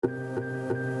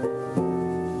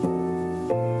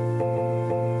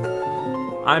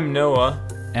I'm Noah.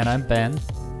 And I'm Ben.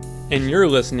 And you're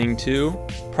listening to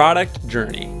Product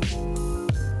Journey.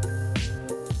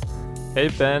 Hey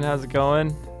Ben, how's it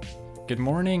going? Good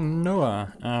morning,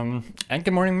 Noah. And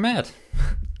good morning, Matt.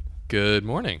 Good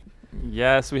morning.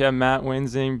 Yes, we have Matt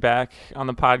Winsing back on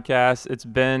the podcast. It's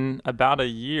been about a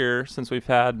year since we've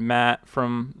had Matt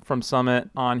from Summit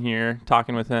on here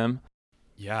talking with him.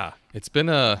 Yeah, it's been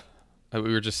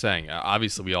we were just saying,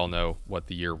 obviously we all know what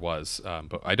the year was,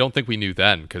 but I don't think we knew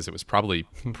then because it was probably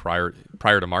prior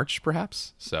to March,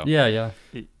 perhaps. So Yeah,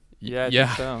 I think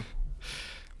so.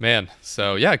 Man,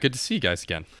 so yeah, good to see you guys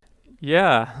again.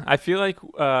 Yeah, I feel like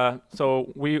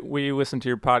so we listen to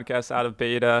your podcast out of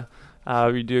beta.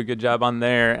 We do a good job on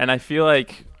there, and I feel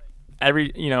like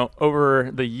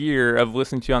over the year of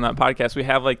listening to you on that podcast, we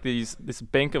have like this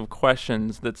bank of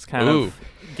questions that's kind of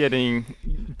getting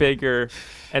bigger.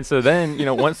 And so then,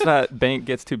 once that bank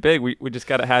gets too big, we just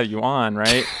got to have you on,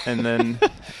 right? And then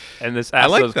just ask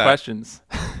those questions.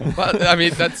 Well, I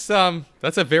mean, that's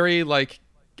a very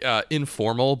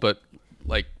informal but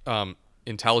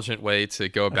intelligent way to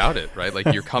go about it, right?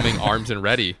 Like you're coming armed and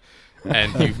ready.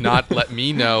 And you've not let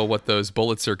me know what those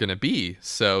bullets are going to be,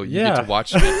 so you get to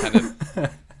watch me kind of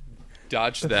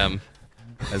dodge them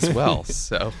as well.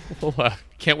 So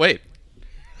can't wait.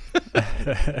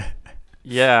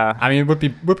 Yeah, I mean, it would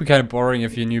be kind of boring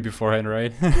if you knew beforehand,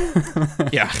 right?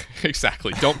 Yeah,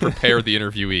 exactly. Don't prepare the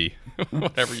interviewee,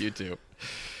 whatever you do.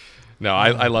 No,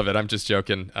 I love it. I'm just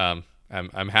joking.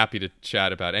 I'm happy to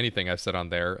chat about anything I've said on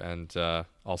there, and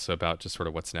also about just sort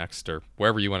of what's next or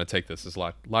wherever you want to take this. There's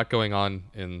a lot going on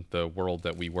in the world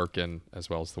that we work in,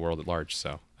 as well as the world at large.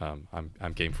 So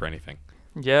I'm game for anything.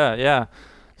 Yeah.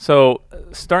 So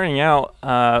starting out,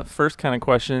 first kind of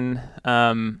question.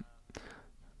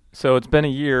 So it's been a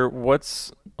year.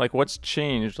 What's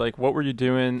changed? Like, what were you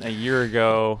doing a year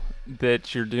ago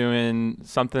that you're doing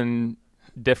something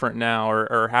different now,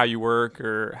 or how you work,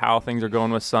 or how things are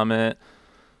going with Summit?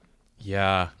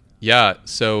 Yeah.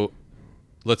 So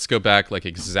let's go back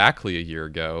exactly a year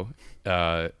ago,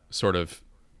 sort of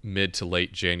mid to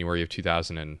late January of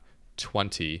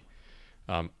 2020.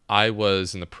 I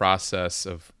was in the process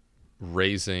of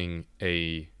raising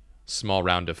a small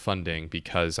round of funding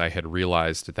because I had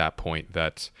realized at that point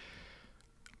that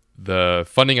the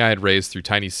funding I had raised through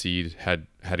Tiny Seed had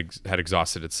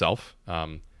exhausted itself.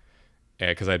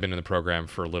 Because I'd been in the program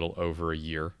for a little over a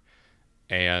year,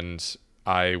 and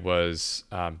I was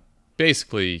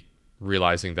basically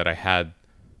realizing that I had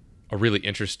a really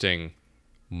interesting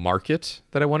market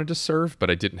that I wanted to serve, but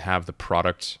I didn't have the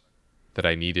product that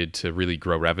I needed to really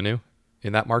grow revenue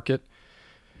in that market.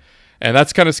 And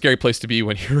that's kind of a scary place to be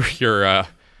when you're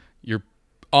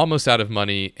almost out of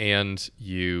money and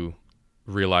you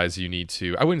realize you need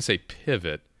to, I wouldn't say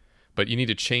pivot, but you need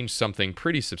to change something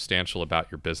pretty substantial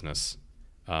about your business.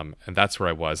 And that's where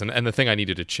I was. And the thing I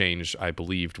needed to change, I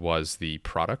believed, was the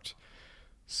product.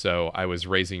 So I was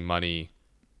raising money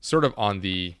sort of on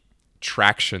the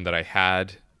traction that I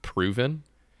had proven.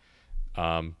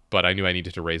 But I knew I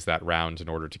needed to raise that round in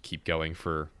order to keep going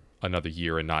for another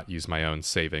year and not use my own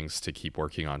savings to keep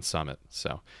working on Summit.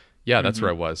 So yeah, that's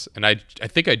where I was. And I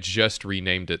think I just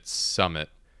renamed it Summit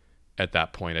at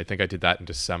that point. I think I did that in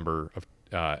December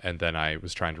and then I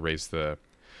was trying to raise the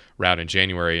round in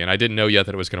January, and I didn't know yet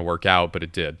that it was going to work out, but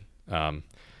it did.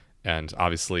 And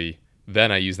obviously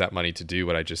then I used that money to do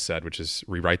what I just said, which is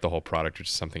rewrite the whole product, which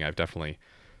is something I've definitely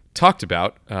talked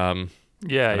about. I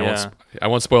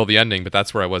won't spoil the ending, but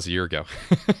that's where I was a year ago.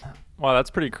 Wow,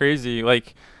 that's pretty crazy.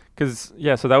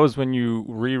 So that was when you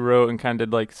rewrote and kind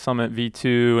of did Summit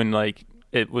V2, and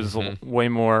it was way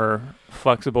more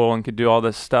flexible and could do all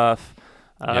this stuff.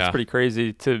 That's pretty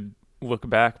crazy to look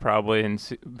back probably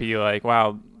and be like,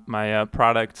 wow, my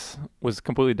product was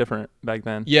completely different back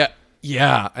then. Yeah.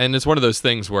 And it's one of those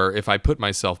things where if I put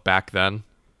myself back then,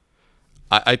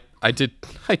 I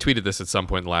tweeted this at some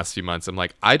point in the last few months. I'm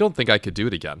like, I don't think I could do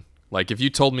it again. Like if you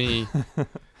told me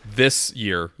this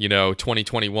year,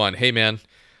 2021, hey man,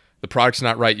 the product's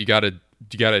not right. You gotta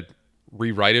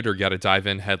rewrite it or you gotta dive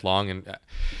in headlong. And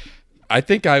I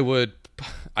think I would,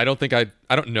 I don't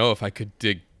know if I could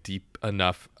dig deep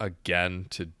enough again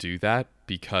to do that,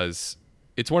 because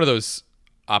it's one of those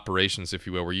operations, if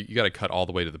you will, where you got to cut all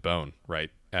the way to the bone, right?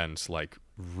 And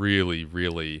really,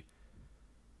 really,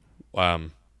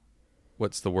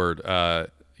 what's the word?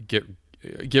 Get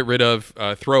rid of,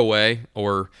 throw away,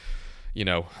 or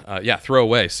throw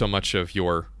away so much of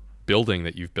your building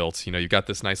that you've built. You've got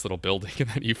this nice little building, and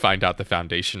then you find out the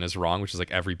foundation is wrong, which is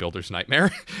every builder's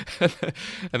nightmare.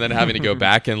 And then having to go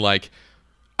back and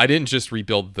I didn't just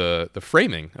rebuild the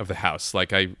framing of the house.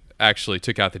 actually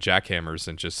took out the jackhammers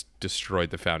and just destroyed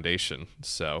the foundation.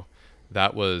 So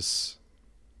that was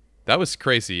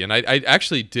crazy. And I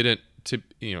actually didn't,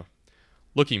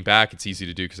 looking back, it's easy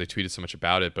to do because I tweeted so much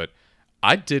about it, but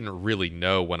I didn't really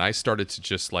know when I started to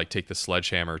just like take the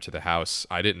sledgehammer to the house.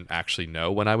 I didn't actually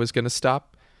know when I was going to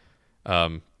stop.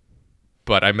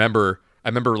 But I remember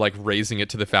like raising it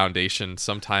to the foundation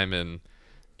sometime in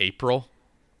April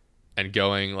and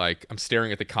going like, I'm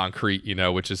staring at the concrete,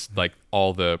 which is like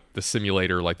all the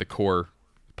simulator, like the core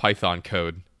Python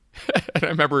code. And I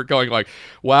remember going like,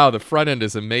 wow, the front end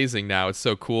is amazing now. It's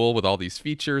so cool with all these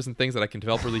features and things that I can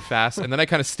develop really fast. And then I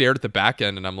kind of stared at the back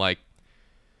end and I'm like,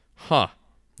 huh.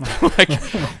 Like,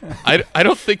 I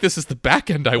don't think this is the back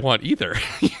end I want either.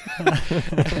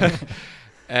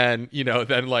 And,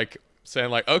 then like saying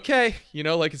like, okay,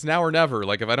 like it's now or never.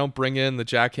 Like if I don't bring in the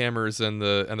jackhammers and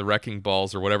the wrecking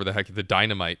balls or whatever the heck, the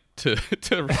dynamite to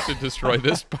destroy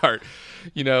this part,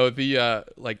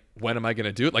 like when am I going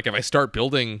to do it? Like if I start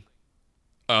building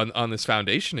on this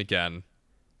foundation again,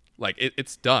 like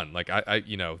it's done. Like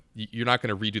you're not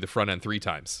going to redo the front end 3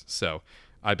 times. So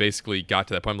I basically got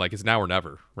to that point. I'm like, it's now or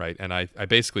never, right? And I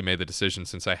basically made the decision,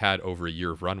 since I had over a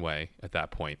year of runway at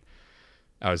that point.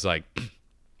 I was like,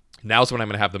 now's when I'm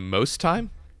going to have the most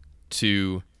time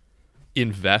to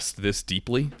invest this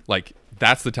deeply. Like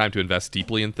that's the time to invest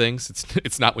deeply in things.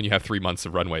 It's not when you have 3 months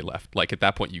of runway left. Like at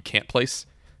that point you can't place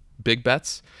big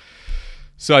bets.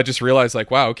 So I just realized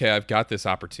like, wow, okay, I've got this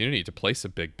opportunity to place a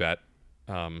big bet.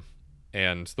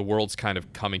 And the world's kind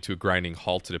of coming to a grinding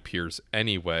halt, it appears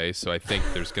anyway. So I think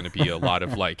there's going to be a lot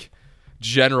of like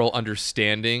general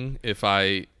understanding if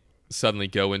I suddenly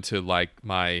go into like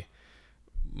my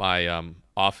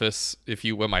office, if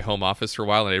you will, my home office for a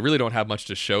while, and I really don't have much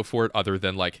to show for it other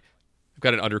than like I've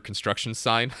got an under construction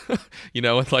sign,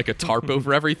 with like a tarp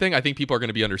over everything. I think people are going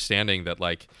to be understanding that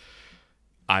like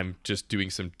I'm just doing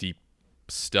some deep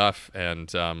stuff and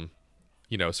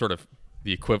sort of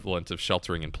the equivalent of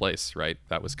sheltering in place, right?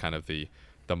 That was kind of the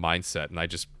mindset, and I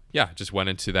just went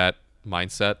into that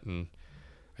mindset, and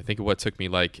I think what took me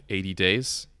like 80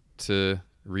 days to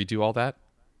redo all that.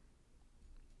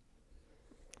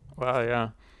 Wow, yeah.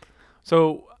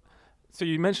 So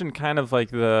you mentioned kind of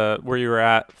like where you were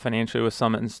at financially with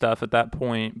Summit and stuff at that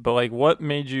point, but like what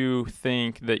made you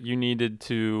think that you needed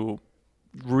to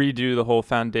redo the whole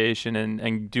foundation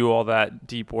and do all that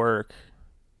deep work?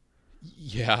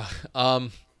 Yeah. I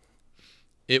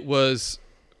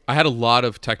had a lot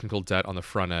of technical debt on the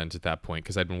front end at that point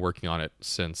because I'd been working on it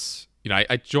since,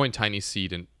 I joined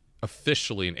TinySeed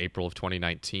officially in April of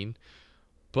 2019,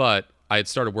 but I had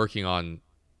started working on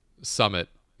Summit,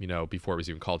 before it was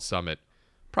even called Summit,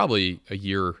 probably a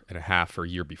year and a half or a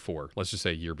year before. Let's just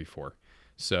say a year before.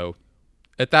 So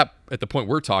at the point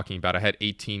we're talking about, I had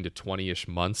 18 to 20-ish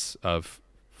months of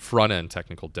front end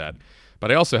technical debt,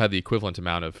 but I also had the equivalent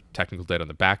amount of technical debt on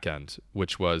the back end,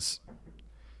 which was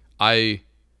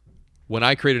when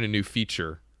I created a new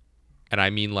feature, and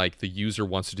I mean like the user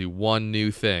wants to do one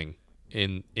new thing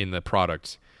in the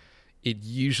product, it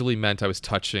usually meant I was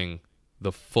touching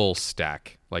the full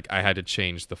stack. Like I had to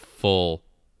change the full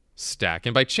stack.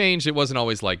 And by change, it wasn't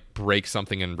always like break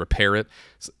something and repair it,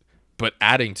 but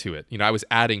adding to it. I was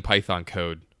adding Python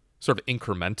code sort of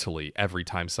incrementally every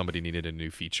time somebody needed a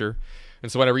new feature.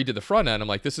 And so when I redid the front end, I'm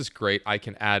like, this is great. I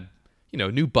can add,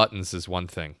 new buttons is one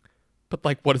thing. But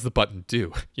like, what does the button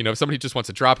do? If somebody just wants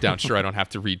a drop down, sure, I don't have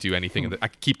to redo anything. I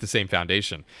can keep the same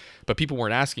foundation. But people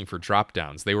weren't asking for drop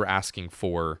downs. They were asking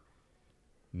for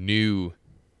new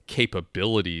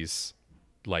capabilities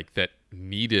like that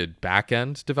needed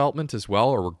back-end development as well,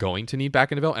 or were going to need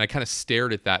back-end development. And I kind of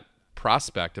stared at that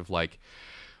prospect of like,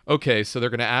 okay, so they're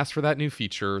going to ask for that new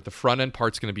feature. The front-end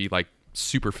part's going to be like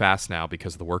super fast now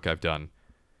because of the work I've done.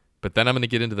 But then I'm going to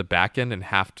get into the back-end and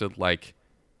have to like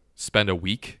spend a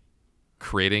week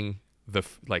creating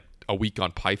a week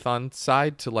on Python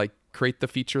side to like create the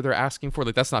feature they're asking for.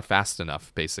 Like that's not fast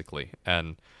enough, basically.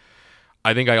 And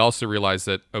I think I also realized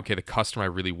that, okay, the customer I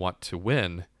really want to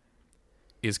win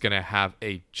is going to have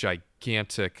a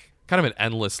gigantic, kind of an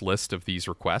endless list of these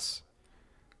requests.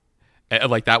 And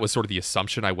like that was sort of the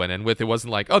assumption I went in with. It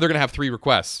wasn't like, oh, they're going to have 3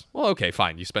 requests. Well, okay,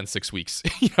 fine. You spend 6 weeks,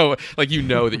 that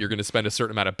you're going to spend a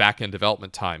certain amount of back-end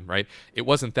development time, right? It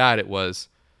wasn't that. It was,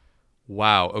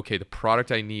 wow, okay, the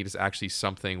product I need is actually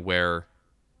something where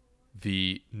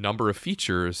the number of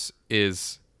features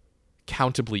is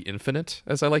countably infinite,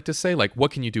 as I like to say. Like,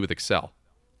 what can you do with Excel?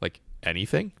 Like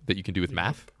anything that you can do with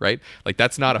math, right? Like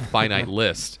that's not a finite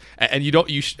list. And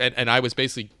and I was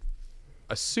basically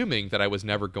assuming that I was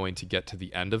never going to get to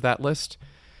the end of that list.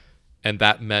 And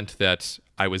that meant that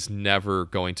I was never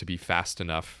going to be fast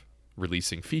enough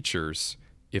releasing features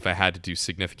if I had to do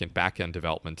significant back-end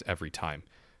development every time.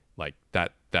 Like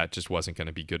that just wasn't going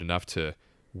to be good enough to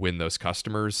win those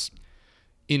customers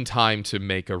in time to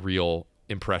make a real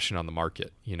impression on the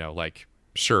market. Like,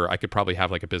 sure, I could probably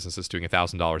have like a business that's doing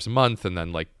 $1,000 a month and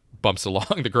then like bumps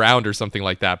along the ground or something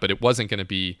like that, but it wasn't going to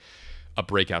be a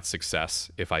breakout success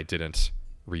if I didn't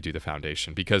redo the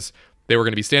foundation, because they were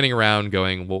going to be standing around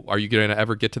going, well, are you going to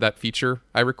ever get to that feature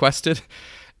I requested?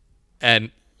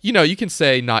 And, you can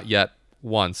say not yet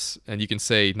once, and you can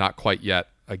say not quite yet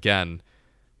again.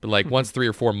 But like once 3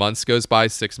 or 4 months goes by,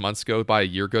 6 months go by, a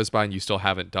year goes by, and you still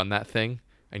haven't done that thing,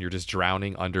 and you're just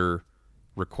drowning under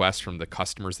requests from the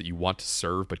customers that you want to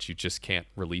serve, but you just can't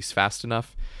release fast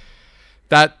enough.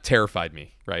 That terrified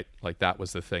me, right? Like that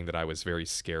was the thing that I was very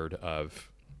scared of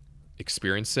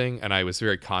experiencing, and I was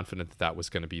very confident that that was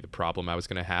going to be the problem I was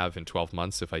going to have in 12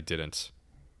 months if I didn't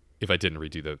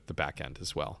redo the back end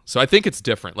as well. So I think it's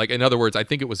different. Like, in other words, I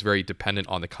think it was very dependent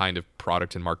on the kind of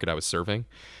product and market I was serving.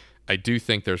 I do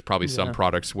think there's probably some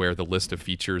products where the list of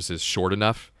features is short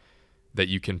enough that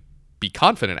you can be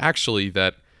confident actually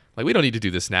that like we don't need to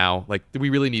do this now. Like we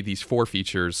really need these 4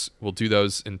 features. We'll do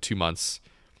those in 2 months.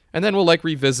 And then we'll like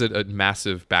revisit a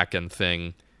massive backend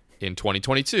thing in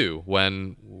 2022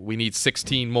 when we need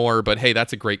 16 more, but hey,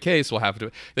 that's a great case. We'll have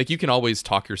to, like, you can always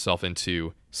talk yourself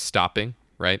into stopping,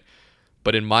 right?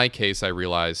 But in my case, I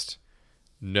realized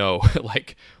no,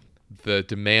 like the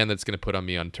demand that's going to put on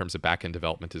me in terms of backend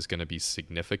development is going to be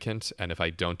significant. And if I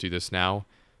don't do this now,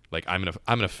 like I'm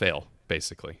going to fail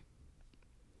basically.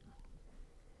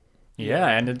 Yeah,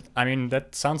 and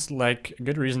that sounds like a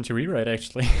good reason to rewrite,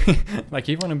 actually. Like,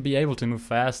 you want to be able to move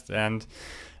fast, and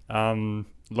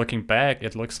looking back,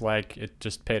 it looks like it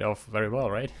just paid off very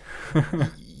well, right?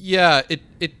 Yeah,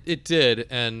 it did.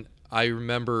 And I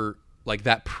remember, like,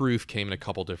 that proof came in a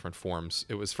couple different forms.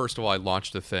 It was, first of all, I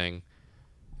launched the thing,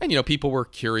 and, people were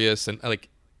curious, and, like,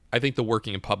 I think the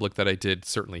working in public that I did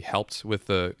certainly helped with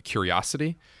the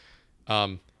curiosity.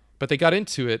 But they got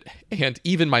into it, and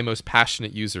even my most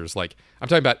passionate users, like I'm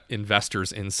talking about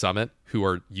investors in Summit who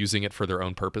are using it for their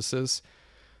own purposes,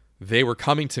 they were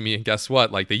coming to me, and guess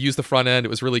what? Like, they used the front end. It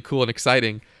was really cool and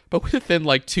exciting. But within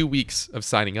like 2 weeks of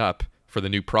signing up for the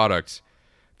new product,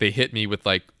 they hit me with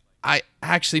like, I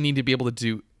actually need to be able to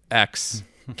do X.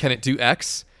 Can it do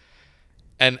X?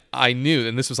 And I knew,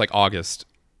 and this was like August,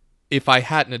 if I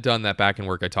hadn't have done that back-end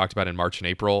work I talked about in March and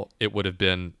April, it would have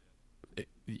been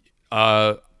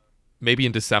maybe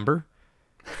in December.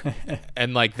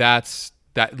 And like that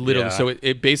literally, so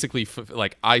it basically,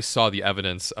 like, I saw the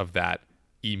evidence of that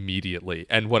immediately.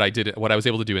 And what I was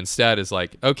able to do instead is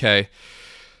like, okay,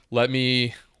 let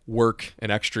me work an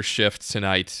extra shift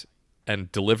tonight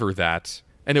and deliver that.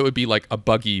 And it would be like a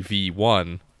buggy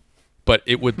V1, but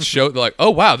it would show like,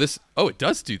 oh wow, it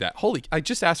does do that. Holy, I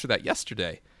just asked for that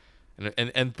yesterday.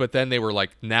 And but then they were like,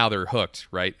 now they're hooked,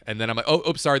 right? And then I'm like,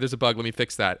 oh, sorry, there's a bug. Let me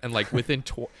fix that. And like within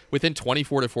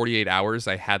 24 to 48 hours,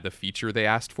 I had the feature they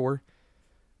asked for.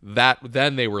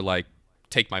 Then they were like,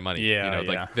 take my money.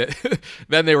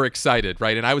 Then they were excited,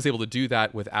 right? And I was able to do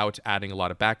that without adding a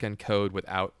lot of backend code,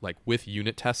 with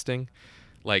unit testing.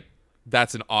 Like,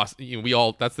 that's an awesome.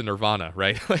 That's the nirvana,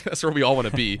 right? That's where we all want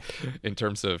to be in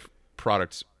terms of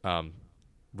product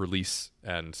release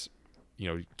and,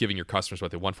 giving your customers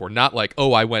what they want for. Not like,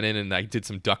 oh, I went in and I did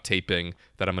some duct taping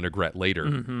that I'm going to regret later.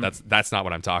 Mm-hmm. That's not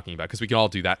what I'm talking about, because we can all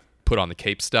do that, put on the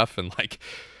cape stuff, and like,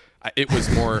 it was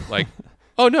more like,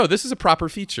 oh no, this is a proper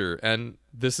feature, and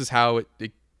this is how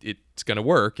it's going to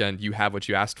work, and you have what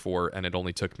you asked for, and it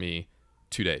only took me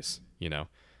 2 days.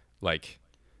 Like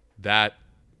that.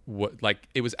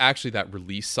 It was actually that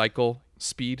release cycle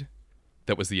speed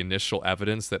that was the initial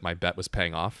evidence that my bet was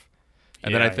paying off.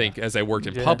 And then I think as I worked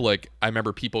in public, I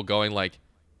remember people going like,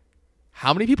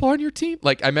 how many people are on your team?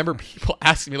 Like, I remember people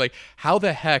asking me like, how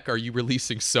the heck are you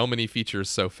releasing so many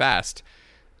features so fast?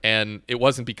 And it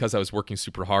wasn't because I was working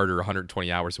super hard or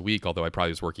 120 hours a week, although I probably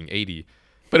was working 80,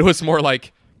 but it was more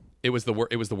like it was the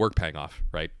work paying off.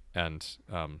 Right. And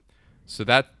so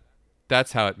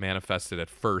that's how it manifested at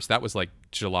first. That was like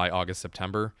July, August,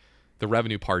 September. The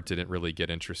revenue part didn't really get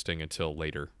interesting until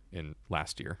later in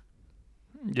last year.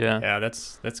 Yeah,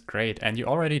 that's great. And you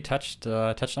already touched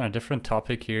on a different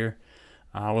topic here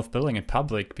with building in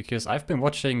public, because I've been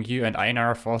watching you and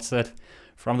Einar Fawcett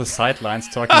from the sidelines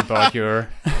talking about your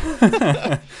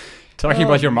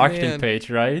about your marketing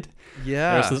page, right?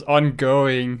 Yeah. There's this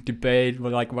ongoing debate,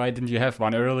 like, why didn't you have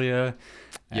one earlier?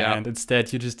 Yeah. And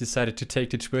instead you just decided to take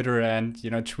to Twitter and,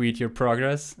 tweet your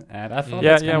progress. And I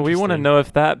thought we want to know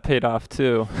if that paid off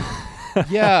too.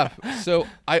 Yeah. So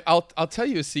I'll tell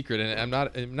you a secret, and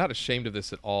I'm not ashamed of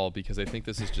this at all, because I think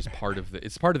this is just part of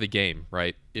the game,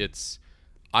 right?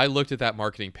 I looked at that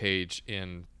marketing page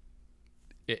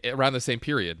around the same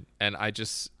period, and I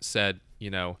just said,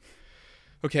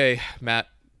 okay, Matt,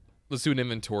 let's do an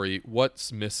inventory.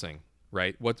 What's missing,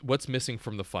 right? What's missing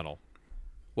from the funnel?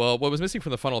 Well, what was missing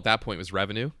from the funnel at that point was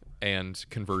revenue and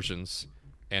conversions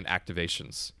and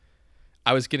activations.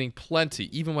 I was getting plenty,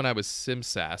 even when I was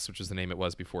SimSAS, which is the name it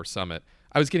was before Summit,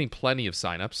 I was getting plenty of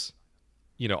signups,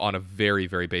 on a very,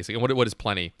 very basic. And what is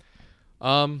plenty?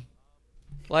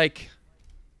 Like,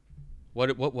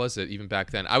 what was it even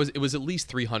back then? It was at least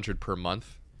 300 per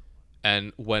month.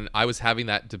 And when I was having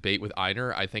that debate with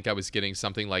Einar, I think I was getting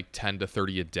something like 10 to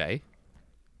 30 a day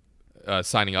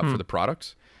signing up for the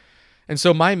product. And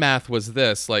so my math was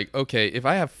this, like, okay, if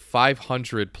I have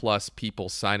 500 plus people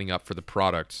signing up for the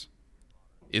product,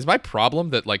 is my problem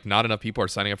that like not enough people are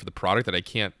signing up for the product, that I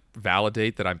can't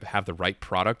validate that I have the right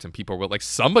product and people are like,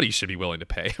 somebody should be willing to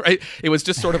pay, right? It was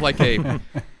just sort of like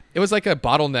it was like a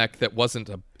bottleneck that wasn't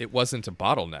a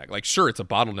bottleneck. Like, sure, it's a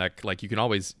bottleneck. Like, you can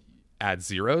always add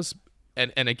zeros.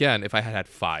 And again, if I had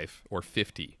 5 or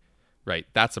 50, right,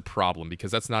 that's a problem,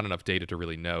 because that's not enough data to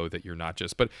really know that you're not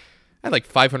just, but I had like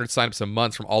 500 signups a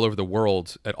month from all over the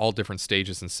world at all different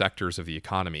stages and sectors of the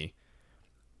economy.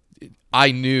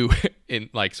 I knew in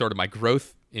like sort of my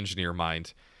growth engineer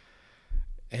mind,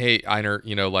 hey, Einar,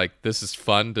 like, this is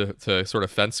fun to sort of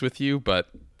fence with you, but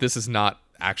this is not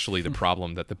actually the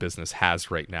problem that the business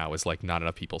has right now, is like not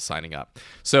enough people signing up.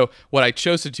 So what I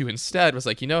chose to do instead was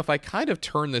like, if I kind of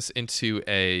turn this into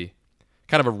a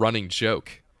kind of a running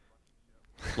joke,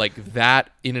 like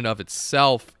that in and of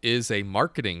itself is a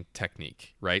marketing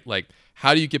technique, right? Like,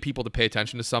 how do you get people to pay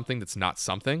attention to something that's not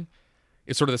something?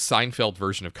 It's sort of the Seinfeld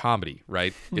version of comedy,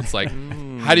 right? It's like,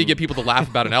 how do you get people to laugh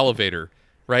about an elevator?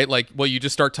 Right? Like, well, you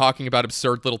just start talking about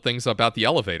absurd little things about the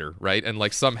elevator, right? And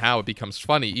like somehow it becomes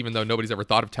funny, even though nobody's ever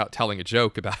thought of telling a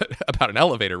joke about an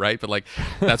elevator, right? But like,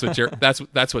 that's what that's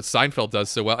what Seinfeld does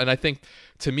so well. And I think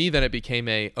to me, then it became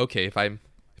okay, if I'm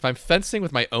fencing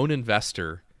with my own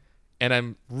investor, and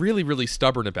I'm really, really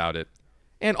stubborn about it,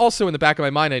 and also in the back of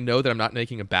my mind, I know that I'm not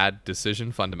making a bad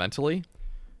decision fundamentally,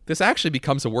 this actually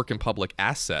becomes a work in public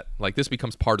asset. Like, this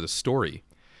becomes part of the story.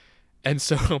 And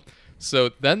so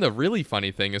then the really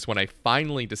funny thing is when I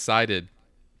finally decided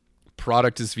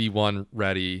product is V1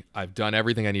 ready, I've done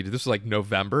everything I needed. This was like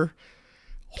November.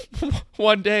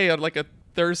 One day on like a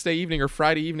Thursday evening or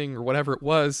Friday evening or whatever it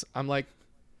was, I'm like,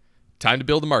 time to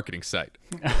build a marketing site.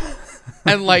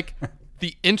 And like,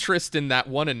 the interest in that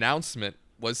one announcement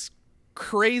was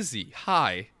crazy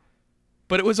high,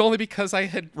 but it was only because I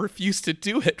had refused to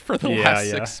do it for the last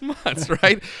 6 months,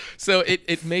 right? So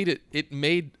it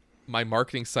made my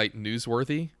marketing site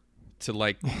newsworthy to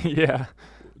like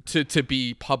to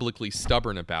be publicly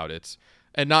stubborn about it,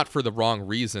 and not for the wrong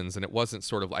reasons. And it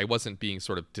wasn't I wasn't being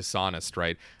sort of dishonest,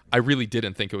 right? I really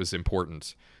didn't think it was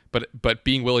important, but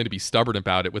being willing to be stubborn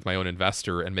about it with my own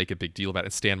investor and make a big deal about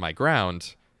it, stand my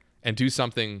ground, and do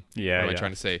something, what am I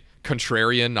trying to say,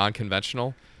 contrarian,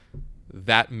 non-conventional,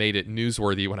 that made it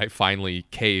newsworthy when I finally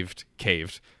caved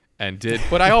and did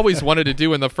what I always wanted to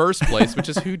do in the first place, which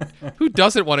is who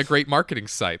doesn't want a great marketing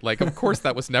site? Like, of course,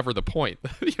 that was never the point.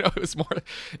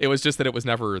 It was just that it was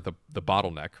never the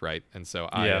bottleneck, right? And so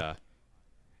and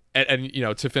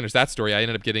to finish that story, I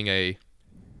ended up getting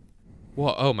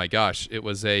oh my gosh, it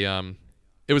was a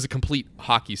complete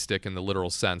hockey stick in the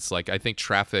literal sense. Like, I think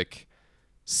traffic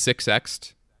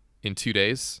 6x'd in 2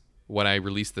 days when I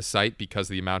released the site, because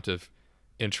of the amount of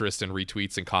interest and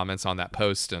retweets and comments on that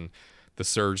post and the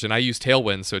surge. And I used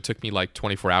Tailwind, so it took me like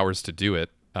 24 hours to do it,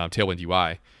 Tailwind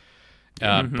UI.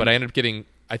 But I ended up getting,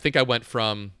 I think I went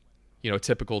from,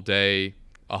 typical day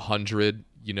 100,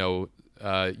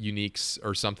 uniques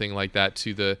or something like that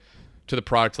to the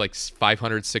product like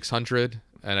 500, 600.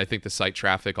 And I think the site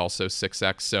traffic also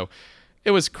 6x. So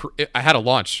it was, I had a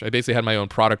launch. I basically had my own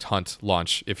product hunt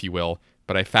launch, if you will,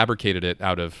 but I fabricated it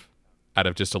out of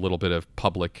just a little bit of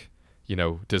public,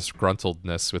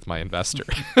 disgruntledness with my investor.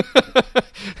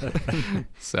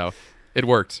 So it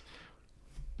worked.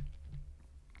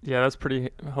 Yeah, that's pretty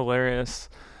hilarious.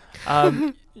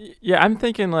 Yeah, I'm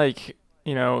thinking like,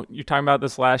 you're talking about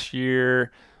this last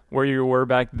year, where you were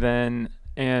back then.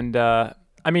 And I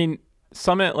mean,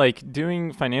 Summit, like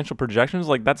doing financial projections,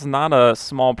 like that's not a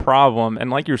small problem. And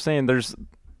like you're saying, there's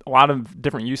a lot of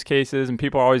different use cases and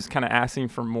people are always kind of asking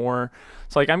for more.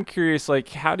 So like, I'm curious, like,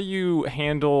 how do you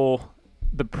handle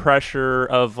the pressure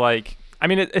of like, I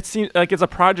mean, it seems like it's a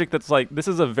project that's like, this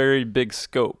is a very big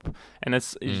scope, and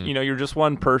it's, you're just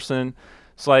one person.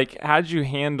 So like, how did you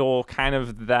handle kind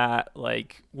of that,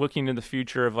 like looking to the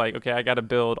future of like, okay, I got to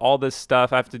build all this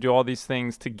stuff. I have to do all these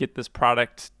things to get this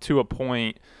product to a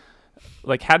point.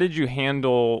 Like, how did you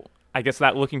handle, I guess,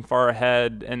 that looking far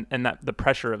ahead and that the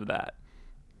pressure of that?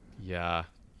 Yeah.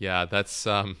 Yeah. That's,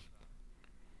 I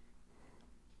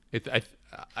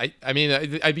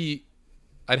mean,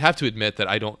 I'd have to admit that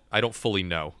I don't fully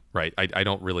know, right? I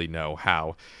don't really know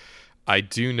how. I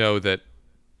do know that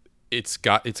it's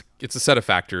a set of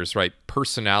factors, right?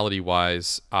 Personality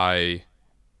wise, I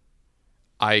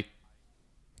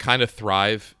kind of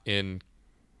thrive in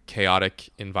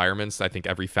chaotic environments. I think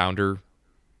every founder,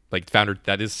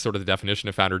 that is sort of the definition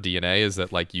of founder DNA, is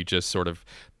that like you just sort of,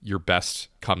 your best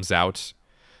comes out,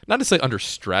 not necessarily under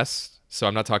stress. So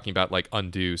I'm not talking about like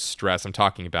undue stress. I'm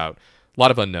talking about a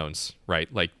lot of unknowns, right?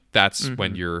 Like that's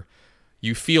when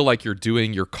you feel like you're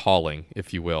doing your calling,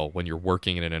 if you will, when you're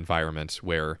working in an environment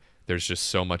where there's just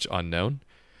so much unknown.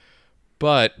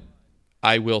 But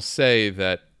I will say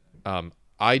that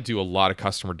I do a lot of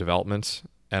customer development,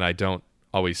 and I don't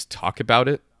always talk about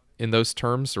it in those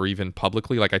terms or even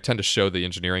publicly. Like I tend to show the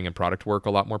engineering and product work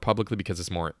a lot more publicly because it's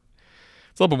a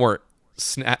little bit more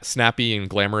snappy and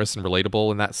glamorous and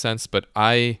relatable in that sense. But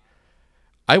I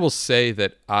will say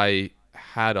that I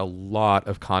had a lot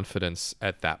of confidence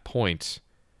at that point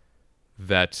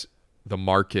that the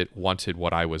market wanted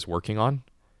what I was working on,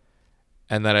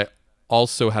 and that I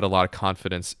also had a lot of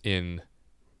confidence in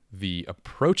the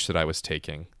approach that I was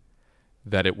taking,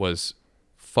 that it was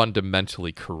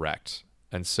fundamentally correct.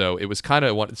 And so it was kind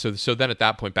of so then at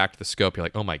that point, back to the scope, you're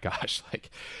like, oh my gosh, like,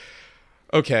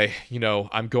 okay,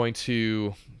 I'm going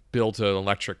to build an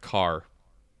electric car.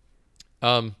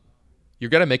 You're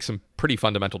going to make some pretty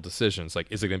fundamental decisions.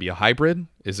 Like, is it going to be a hybrid?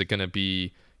 Is it going to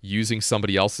be using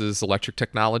somebody else's electric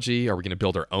technology? Are we going to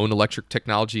build our own electric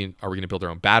technology? Are we going to build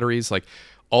our own batteries? Like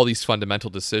all these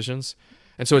fundamental decisions.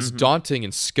 And so it's daunting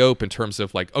in scope in terms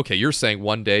of like, okay, you're saying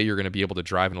one day you're going to be able to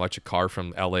drive an electric car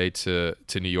from LA to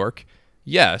New York.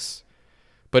 Yes.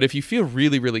 But if you feel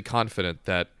really, really confident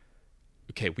that,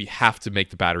 okay, we have to make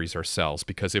the batteries ourselves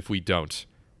because if we don't,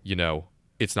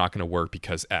 it's not going to work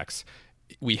because X.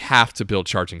 We have to build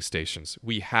charging stations.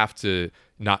 We have to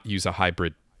not use a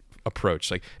hybrid approach.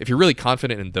 Like if you're really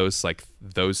confident in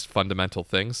those fundamental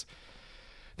things,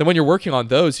 then when you're working on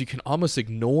those, you can almost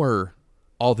ignore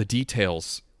all the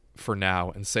details for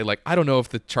now and say like, I don't know if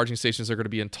the charging stations are going to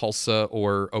be in Tulsa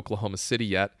or Oklahoma City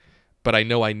yet, but I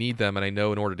know I need them, and I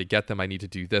know in order to get them, I need to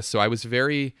do this. So I was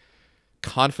very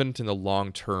confident in the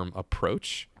long-term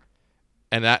approach,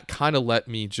 and that kind of let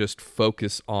me just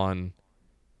focus on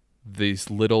these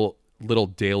little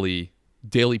daily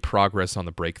progress on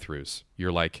the breakthroughs.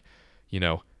 You're like,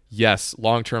 yes,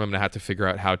 long term I'm going to have to figure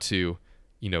out how to,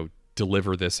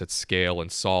 deliver this at scale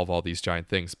and solve all these giant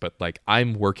things, but like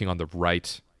I'm working on the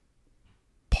right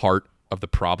part of the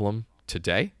problem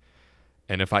today.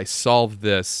 And if I solve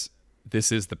this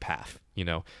is the path,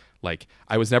 like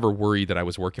I was never worried that I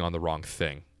was working on the wrong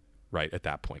thing right at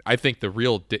that point. I think the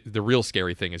real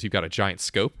scary thing is you've got a giant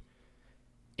scope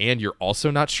and you're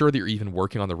also not sure that you're even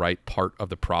working on the right part of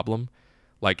the problem.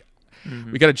 Like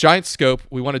we got a giant scope,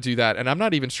 we want to do that, and I'm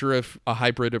not even sure if a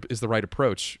hybrid is the right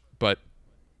approach, but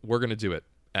we're going to do it.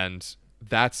 And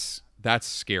that's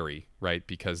scary, right?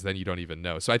 Because then you don't even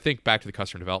know. So I think back to the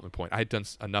customer development point, I had done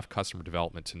enough customer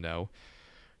development to know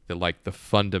that like the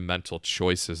fundamental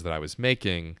choices that I was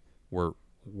making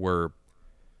were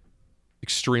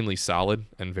extremely solid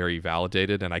and very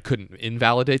validated, and I couldn't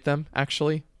invalidate them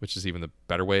actually, which is even the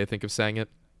better way I think of saying it.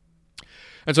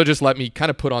 And so just let me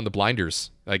kind of put on the blinders.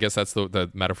 I guess that's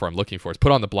the metaphor I'm looking for, is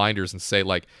put on the blinders and say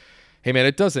like, hey man,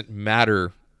 it doesn't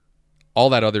matter. All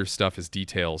that other stuff is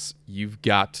details. You've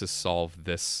got to solve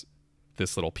this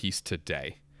little piece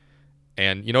today.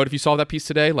 And you know what, if you solve that piece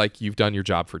today, like you've done your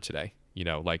job for today.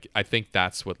 Like I think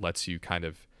that's what lets you kind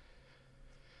of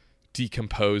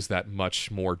decompose that much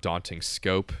more daunting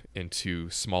scope into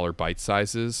smaller bite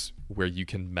sizes where you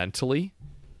can mentally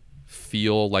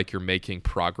feel like you're making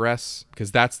progress,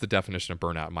 because that's the definition of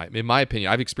burnout. In my opinion,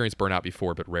 I've experienced burnout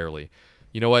before, but rarely.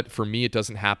 You know what? For me, it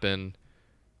doesn't happen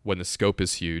when the scope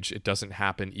is huge. It doesn't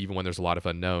happen even when there's a lot of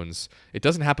unknowns. It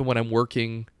doesn't happen when I'm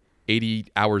working 80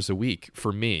 hours a week.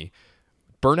 For me,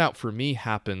 burnout for me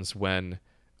happens when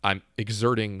I'm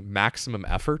exerting maximum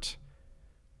effort,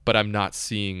 but I'm not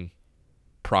seeing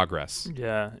progress.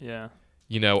 Yeah.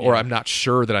 Or I'm not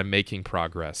sure that I'm making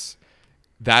progress.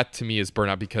 That to me is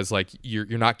burnout, because like you're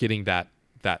not getting that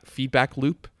feedback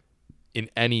loop at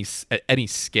any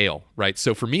scale, right?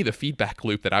 So for me, the feedback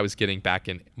loop that I was getting back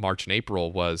in March and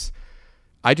April was,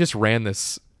 I just ran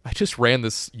this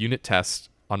unit test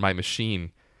on my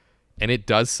machine, and it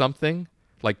does something,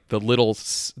 like the little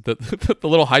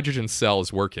hydrogen cell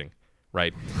is working,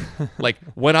 right? Like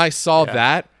when I saw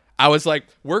that, I was like,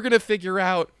 we're going to figure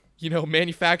out,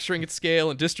 manufacturing at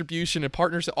scale and distribution and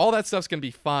partners, all that stuff's going to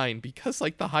be fine because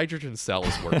like the hydrogen cell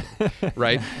is working,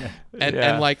 right?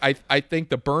 And like, I think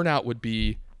the burnout would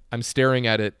be, I'm staring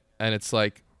at it and it's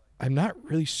like, I'm not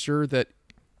really sure that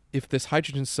if this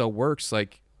hydrogen cell works,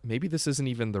 like maybe this isn't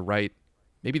even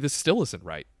maybe this still isn't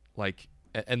right. Like,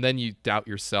 and then you doubt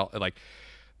yourself. Like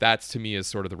that's to me is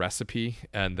sort of the recipe.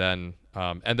 And then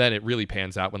it really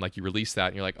pans out when like you release that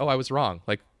and you're like, oh, I was wrong.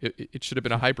 Like it should have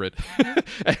been a hybrid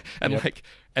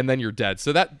and then you're dead.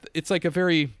 So that it's like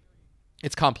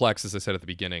it's complex, as I said at the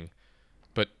beginning,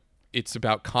 but it's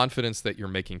about confidence that you're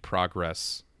making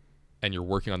progress and you're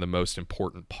working on the most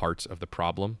important parts of the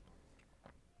problem.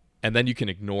 And then you can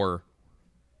ignore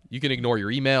your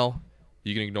email,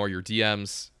 you can ignore your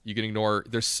DMs,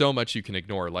 there's so much you can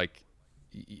ignore. Like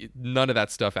none of that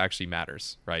stuff actually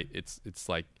matters, right? It's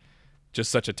like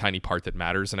just such a tiny part that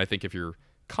matters. And I think if you're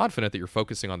confident that you're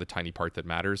focusing on the tiny part that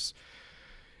matters,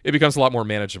 it becomes a lot more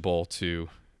manageable to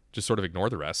just sort of ignore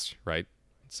the rest, right?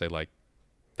 Say like,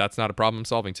 that's not a problem I'm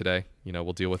solving today.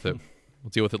 We'll deal with it. We'll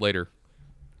deal with it later.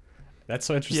 That's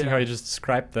so interesting how you just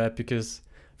described that, because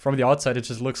from the outside, it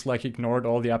just looks like he ignored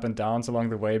all the up and downs along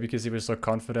the way because he was so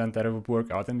confident that it would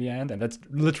work out in the end. And that's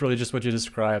literally just what you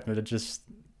described. And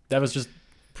that was just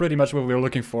pretty much what we were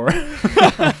looking for.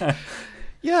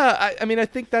 Yeah, I mean, I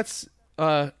think that's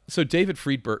so. David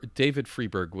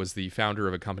Freeberg was the founder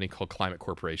of a company called Climate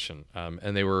Corporation,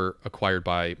 and they were acquired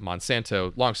by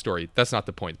Monsanto. Long story. That's not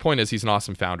the point. The point is he's an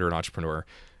awesome founder and entrepreneur,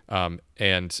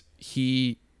 and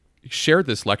he shared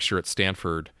this lecture at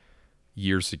Stanford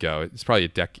years ago. It's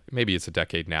probably maybe it's a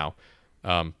decade now,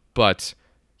 but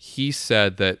he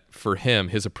said that for him,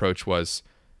 his approach was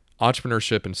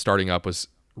entrepreneurship and starting up was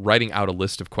writing out a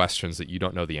list of questions that you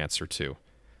don't know the answer to,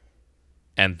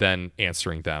 and then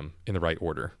answering them in the right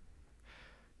order.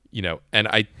 And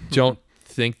I don't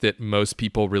think that most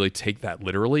people really take that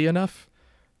literally enough.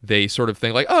 They sort of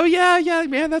think like, oh yeah,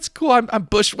 man, that's cool. I'm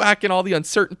bushwhacking all the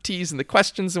uncertainties and the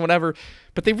questions and whatever.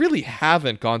 But they really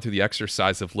haven't gone through the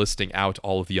exercise of listing out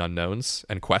all of the unknowns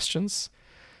and questions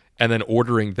and then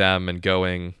ordering them and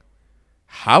going,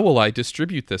 how will I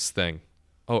distribute this thing?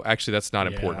 Oh, actually, that's not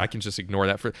important. I can just ignore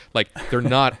that. They're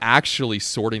not actually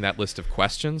sorting that list of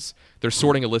questions. They're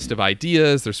sorting a list of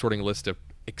ideas. They're sorting a list of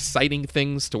exciting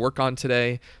things to work on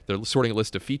today. They're sorting a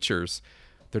list of features.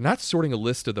 They're not sorting a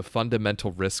list of the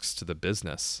fundamental risks to the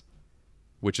business,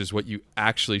 which is what you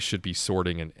actually should be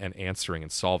sorting and answering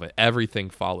and solving. Everything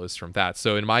follows from that.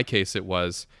 So in my case, it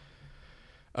was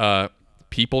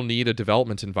people need a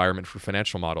development environment for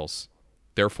financial models.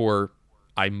 Therefore,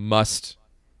 I must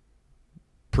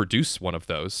produce one of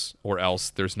those, or else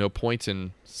there's no point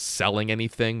in selling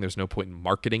anything. There's no point in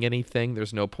marketing anything.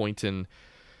 There's no point in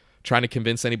trying to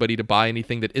convince anybody to buy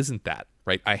anything that isn't that,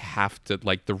 right? I have to,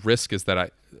 like, the risk is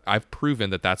that I've proven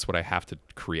that that's what I have to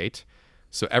create.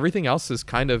 So everything else is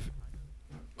kind of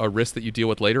a risk that you deal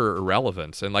with later or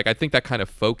irrelevant. And like, I think that kind of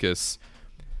focus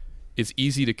is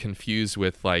easy to confuse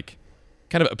with like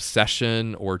kind of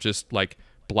obsession or just like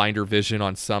blinder vision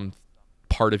on some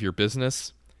part of your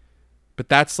business. But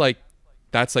that's like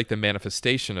the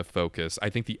manifestation of focus. I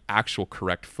think the actual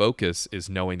correct focus is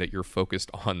knowing that you're focused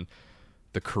on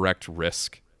the correct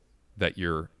risk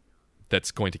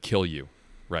that's going to kill you,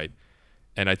 right?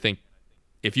 And I think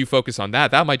if you focus on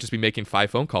that might just be making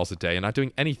 5 phone calls a day and not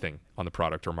doing anything on the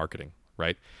product or marketing,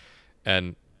 right?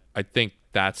 And I think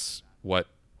that's what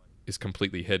is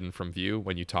completely hidden from view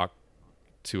when you talk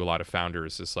to a lot of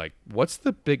founders. Is like, what's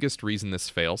the biggest reason this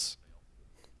fails?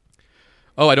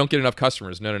 Oh, I don't get enough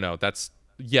customers. No. That's,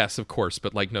 yes, of course.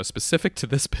 But like, no, specific to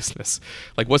this business,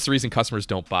 like what's the reason customers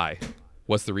don't buy?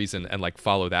 What's the reason? And like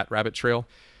follow that rabbit trail.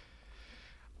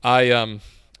 I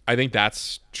think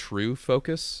that's true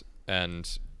focus. And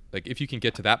like, if you can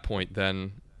get to that point,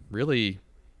 then really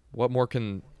what more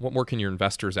can your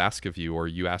investors ask of you, or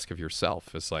you ask of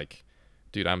yourself? It's like,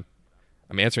 dude, I'm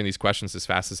answering these questions as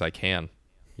fast as I can,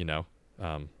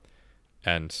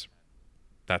 and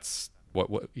that's what,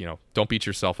 don't beat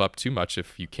yourself up too much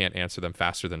if you can't answer them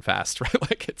faster than fast, right?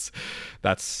 Like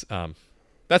that's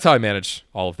how I manage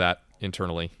all of that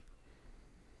internally.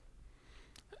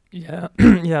 Yeah.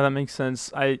 Yeah, that makes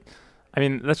sense. I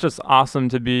mean, that's just awesome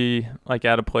to be like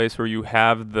at a place where you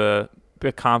have the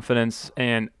confidence,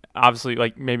 and obviously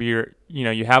like maybe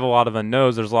you have a lot of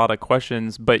unknowns, there's a lot of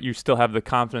questions, but you still have the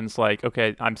confidence like,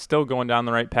 okay, I'm still going down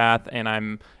the right path and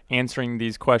I'm answering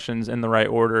these questions in the right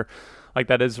order. like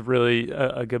that is really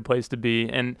a good place to be.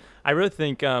 And I really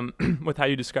think with how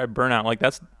you describe burnout, like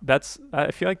that's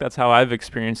I feel like that's how I've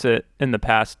experienced it in the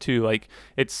past too. Like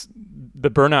it's the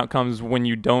burnout comes when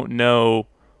you don't know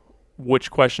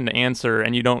which question to answer,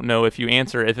 and you don't know if you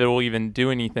answer if it will even do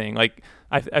anything. Like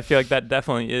I feel like that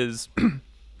definitely is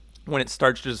when it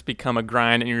starts to just become a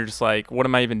grind, and you're just like, what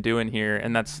am I even doing here?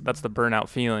 And that's the burnout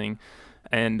feeling.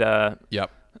 And Yep.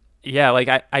 yeah, like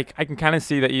I can kind of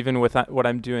see that even with what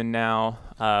I'm doing now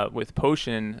with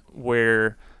Potion,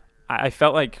 where I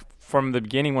felt like from the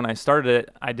beginning when I started it,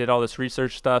 I did all this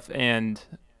research stuff, and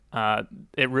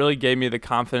it really gave me the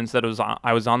confidence that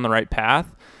I was on the right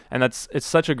path. And it's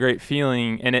such a great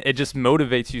feeling, and it just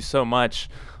motivates you so much.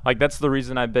 Like that's the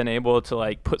reason I've been able to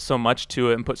like put so much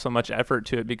to it and put so much effort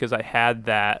to it, because I had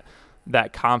that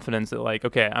confidence that like,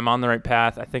 okay, I'm on the right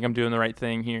path. I think I'm doing the right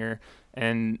thing here.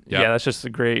 And Yep. yeah, that's just a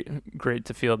great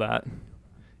to feel that.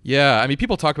 Yeah, I mean,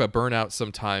 people talk about burnout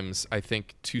sometimes, I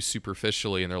think, too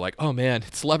superficially, and they're like, "Oh man,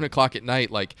 it's 11 o'clock at night.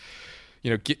 Like,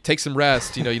 take some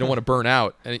rest. You don't want to burn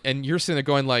out." And you're sitting there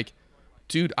going, like,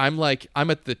 "Dude, I'm like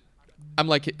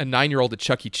a 9-year-old at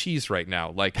Chuck E. Cheese right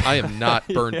now. Like, I am not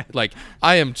burned. Yeah. Like,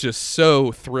 I am just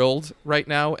so thrilled right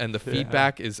now, and the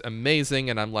feedback is amazing,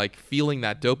 and I'm like feeling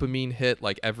that dopamine hit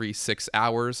like every 6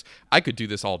 hours. I could do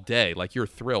this all day. Like, you're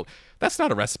thrilled. That's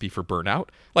not a recipe for burnout.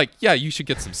 Like, yeah, you should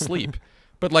get some sleep."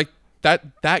 But like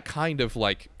that kind of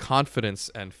like confidence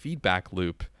and feedback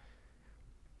loop,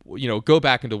 go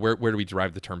back into where do we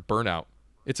derive the term burnout?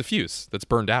 It's a fuse that's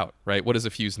burned out, right? What is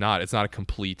a fuse not? It's not a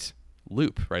complete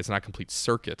loop, right? It's not a complete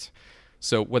circuit.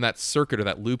 So when that circuit or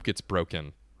that loop gets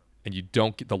broken and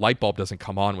the light bulb doesn't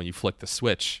come on when you flick the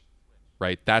switch,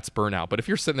 right? That's burnout. But if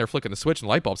you're sitting there flicking the switch and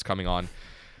the light bulb's coming on,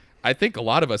 I think a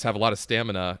lot of us have a lot of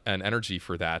stamina and energy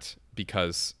for that,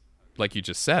 because like you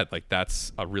just said, like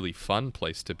that's a really fun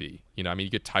place to be. I mean, you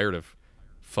get tired of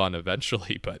fun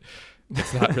eventually, but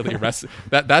it's not really a rest.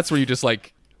 That's where you just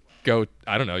like go,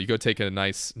 I don't know, you go take a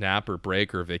nice nap or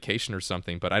break or vacation or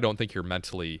something, but I don't think you're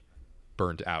mentally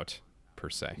burned out per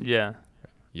se. Yeah.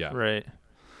 Yeah. Right.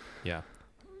 Yeah.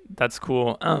 That's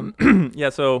cool. Yeah.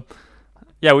 So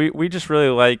yeah, we just really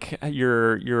like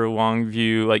your long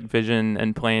view, like vision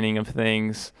and planning of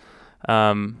things.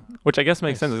 Which I guess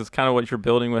makes sense. It's kind of what you're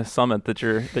building with Summit, that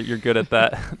you're good at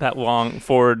that long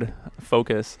forward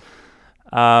focus.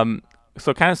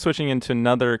 So kind of switching into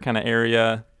another kind of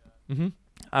area.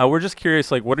 Mm-hmm. We're just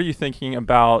curious, like, what are you thinking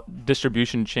about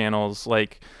distribution channels?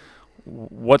 Like,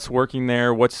 what's working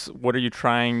there? What are you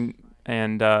trying?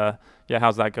 And yeah,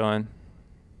 how's that going?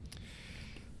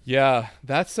 Yeah,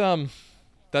 that's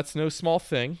no small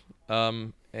thing.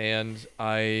 And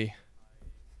I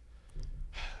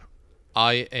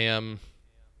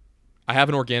have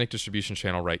an organic distribution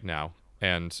channel right now,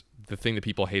 and the thing that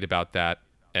people hate about that,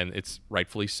 and it's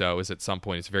rightfully so, is at some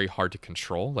point it's very hard to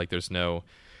control. Like it's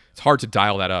hard to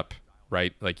dial that up,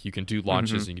 right? Like you can do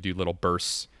launches and you can do little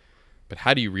bursts, but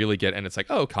how do you really get, and it's like,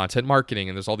 oh, content marketing,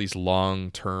 and there's all these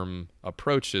long-term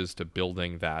approaches to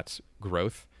building that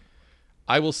growth.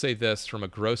 I will say this from a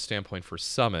growth standpoint for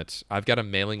Summit, I've got a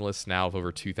mailing list now of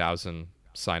over 2,000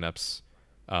 signups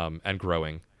and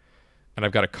growing. And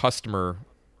I've got a customer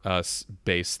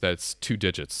base that's 2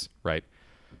 digits, right?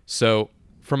 So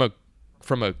from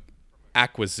a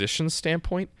acquisition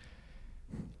standpoint,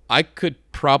 I could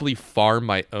probably farm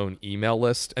my own email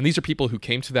list. And these are people who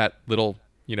came to that little,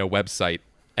 website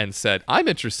and said, I'm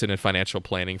interested in financial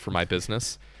planning for my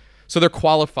business. So they're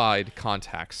qualified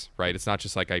contacts, right? It's not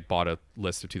just like I bought a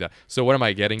list of 2,000. So what am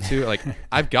I getting to? Like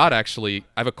I've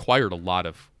acquired a lot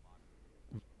of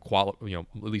at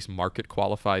least market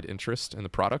qualified interest in the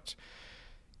product.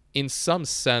 In some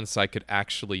sense, I could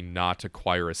actually not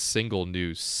acquire a single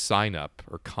new sign up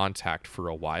or contact for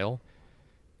a while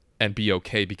and be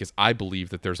okay, because I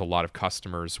believe that there's a lot of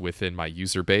customers within my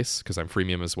user base, because I'm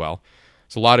freemium as well.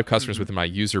 There's a lot of customers within my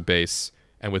user base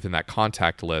and within that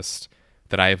contact list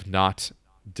that I have not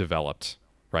developed,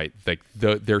 right? Like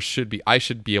I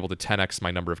should be able to 10x my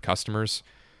number of customers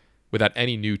without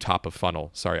any new top of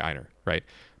funnel. Sorry, Einar, right?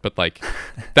 But like,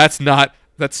 that's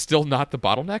still not the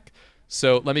bottleneck.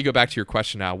 So let me go back to your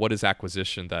question now. What is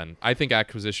acquisition then? I think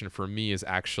acquisition for me is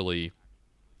actually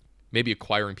maybe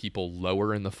acquiring people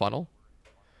lower in the funnel.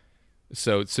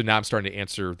 So now I'm starting to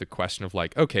answer the question of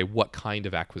like, okay, what kind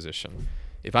of acquisition?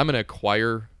 If I'm going to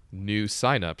acquire new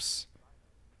signups,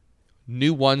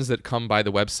 new ones that come by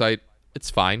the website,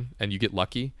 it's fine, and you get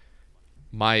lucky.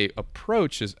 My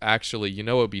approach is actually,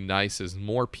 what would be nice is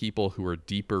more people who are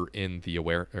deeper in the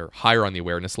higher on the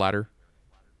awareness ladder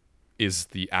is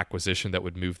the acquisition that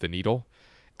would move the needle.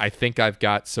 I think I've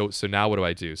got, so now what do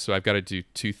I do? So I've got to do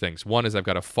two things. One is I've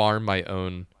got to farm my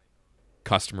own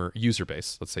customer user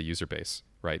base, let's say user base,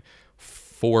 right?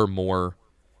 For more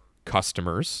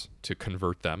customers to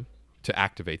convert them, to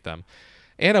activate them.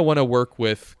 And I want to work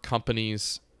with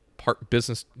companies,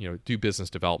 business, do business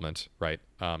development, right?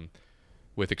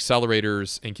 With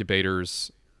accelerators,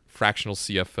 incubators, fractional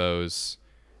CFOs,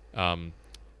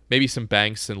 maybe some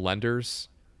banks and lenders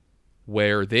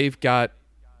where they've got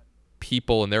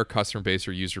people in their customer base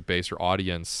or user base or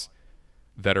audience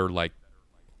that are like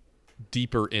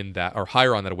deeper in that or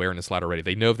higher on that awareness ladder already.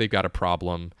 They know if they've got a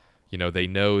problem, they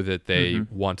know that they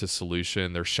want a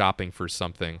solution, they're shopping for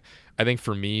something. I think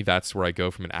for me, that's where I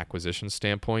go from an acquisition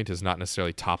standpoint, is not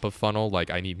necessarily top of funnel. Like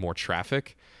I need more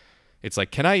traffic. It's like,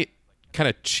 can I kind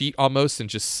of cheat almost and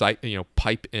just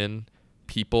pipe in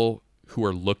people who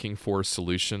are looking for a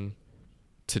solution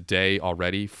today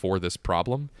already for this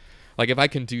problem? Like if I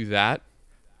can do that,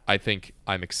 I think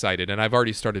I'm excited. And I've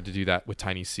already started to do that with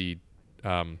TinySeed,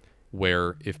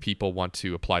 where if people want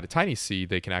to apply to TinySeed,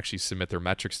 they can actually submit their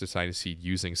metrics to TinySeed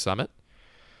using Summit.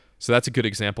 So that's a good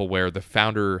example where the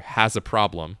founder has a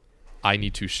problem. I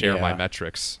need to share my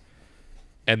metrics.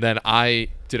 And then I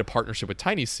did a partnership with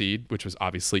TinySeed, which was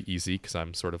obviously easy because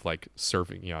I'm sort of like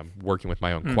serving, I'm working with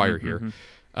my own choir here,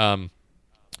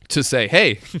 to say,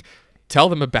 hey, tell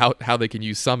them about how they can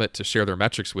use Summit to share their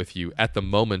metrics with you at the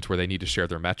moment where they need to share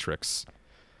their metrics.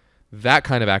 That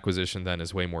kind of acquisition then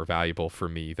is way more valuable for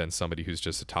me than somebody who's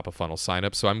just a top of funnel sign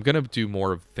up. So I'm going to do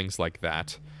more of things like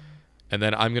that. And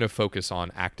then I'm going to focus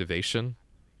on activation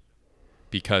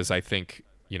because I think,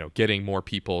 getting more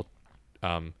people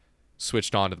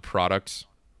switched on to the product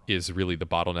is really the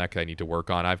bottleneck I need to work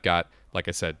on. I've got, like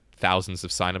I said, thousands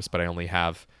of signups, but I only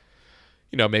have,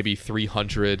 maybe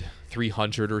 300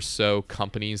 or so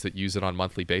companies that use it on a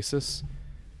monthly basis.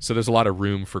 So there's a lot of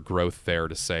room for growth there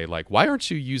to say, like, why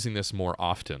aren't you using this more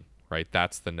often, right?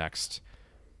 That's the next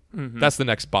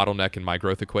bottleneck in my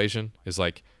growth equation is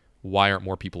like, why aren't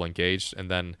more people engaged?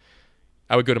 And then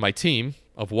I would go to my team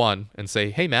of one and say,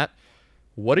 hey, Matt,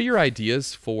 what are your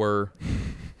ideas for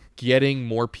getting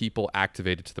more people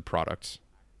activated to the product?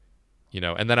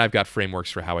 And then I've got frameworks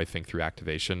for how I think through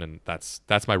activation. And that's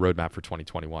my roadmap for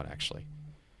 2021, actually.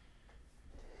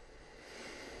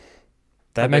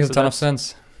 That makes a ton of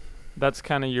sense. That's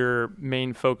kind of your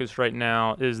main focus right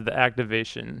now is the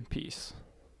activation piece.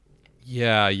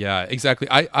 Yeah, exactly.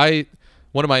 I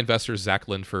one of my investors, Zach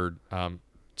Linford,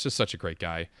 just such a great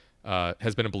guy,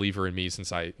 has been a believer in me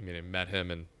since I met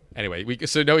him. And anyway, we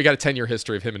got a 10-year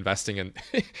history of him investing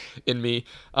in me.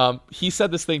 He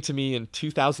said this thing to me in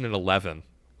 2011,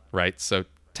 right? So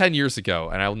 10 years ago,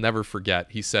 and I'll never forget.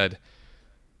 He said,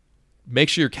 make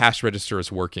sure your cash register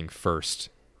is working first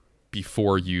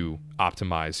before you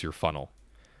optimize your funnel,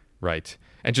 right?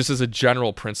 And just as a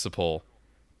general principle,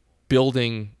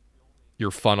 building your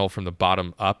funnel from the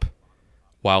bottom up,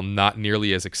 while not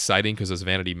nearly as exciting because those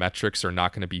vanity metrics are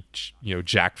not going to be,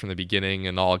 jacked from the beginning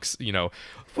and all,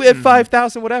 we had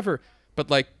 5,000, whatever. But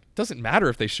like, doesn't matter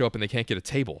if they show up and they can't get a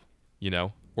table,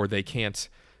 or they can't,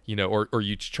 or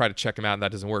you try to check them out and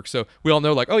that doesn't work. So we all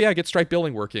know like, oh yeah, get Stripe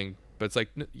billing working. But it's like,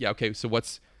 yeah, okay. So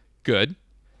what's good?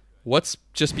 What's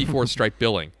just before Stripe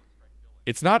billing?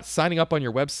 It's not signing up on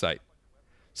your website.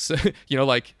 So,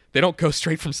 like they don't go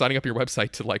straight from signing up your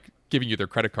website to like giving you their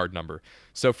credit card number.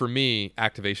 So for me,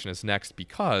 activation is next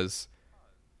because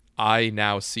I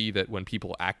now see that when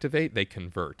people activate, they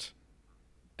convert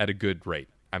at a good rate.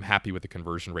 I'm happy with the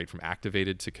conversion rate from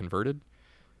activated to converted.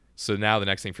 So now the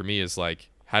next thing for me is like,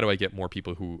 how do I get more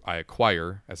people who I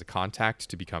acquire as a contact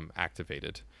to become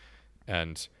activated?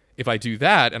 And if I do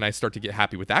that and I start to get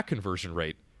happy with that conversion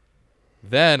rate,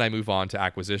 then I move on to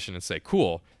acquisition and say,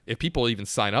 cool, if people even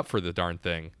sign up for the darn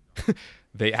thing,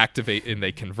 they activate and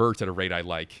they convert at a rate I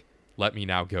like, let me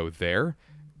now go there.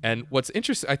 And what's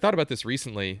interesting, I thought about this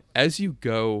recently, as you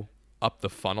go up the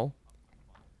funnel,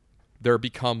 there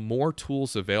become more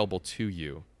tools available to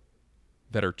you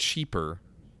that are cheaper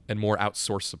and more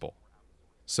outsourceable.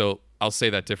 So I'll say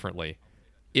that differently.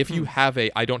 If you have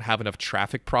I don't have enough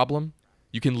traffic problem,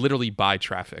 you can literally buy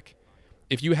traffic.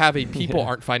 If you have people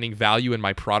aren't finding value in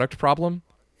my product problem,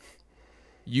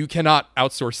 you cannot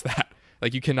outsource that.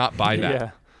 Like you cannot buy that.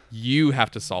 Yeah. You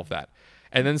have to solve that.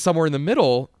 And then somewhere in the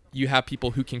middle, you have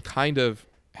people who can kind of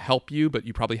help you, but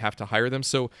you probably have to hire them.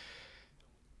 So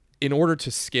in order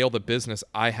to scale the business,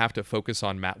 I have to focus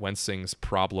on Matt Wensing's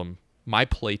problem, my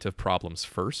plate of problems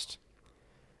first.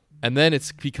 And then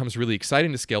it becomes really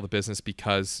exciting to scale the business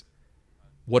because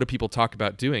what do people talk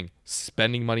about doing?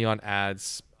 Spending money on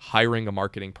ads, hiring a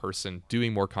marketing person,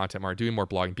 doing more content marketing, doing more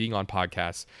blogging, being on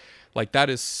podcasts. Like that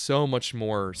is so much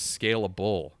more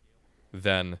scalable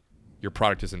than your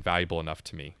product isn't valuable enough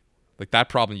to me. Like that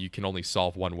problem you can only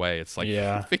solve one way. It's like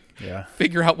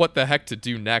figure out what the heck to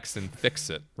do next and fix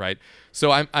it, right?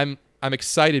 So I'm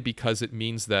excited because it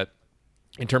means that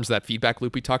in terms of that feedback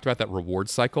loop we talked about, that reward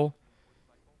cycle,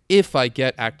 if I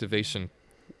get activation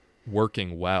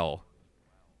working well,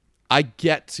 I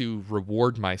get to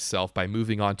reward myself by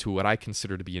moving on to what I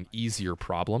consider to be an easier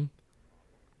problem,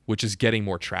 which is getting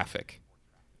more traffic.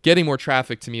 Getting more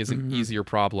traffic to me is an easier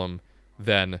problem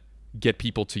than get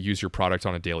people to use your product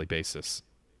on a daily basis.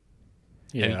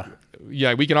 Yeah.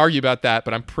 And we can argue about that,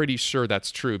 but I'm pretty sure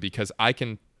that's true because I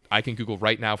can Google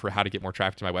right now for how to get more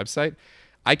traffic to my website.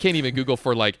 I can't even Google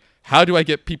for like, how do I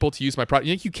get people to use my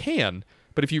product? You can,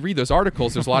 but if you read those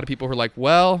articles, there's a lot of people who are like,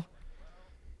 well,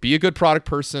 be a good product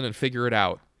person and figure it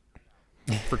out.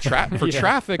 For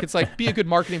traffic, it's like, be a good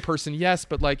marketing person, yes,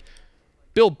 but like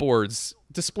billboards,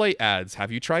 display ads,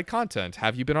 have you tried content?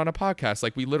 Have you been on a podcast?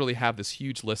 Like we literally have this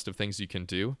huge list of things you can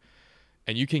do,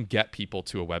 and you can get people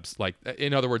to a website. Like,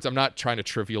 in other words, I'm not trying to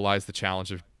trivialize the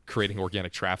challenge of creating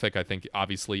organic traffic. I think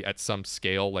obviously at some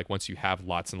scale, like once you have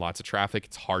lots and lots of traffic,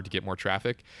 it's hard to get more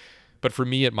traffic. But for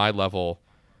me at my level,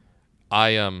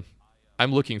 I'm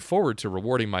looking forward to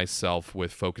rewarding myself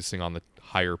with focusing on the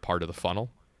higher part of the funnel,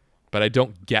 but I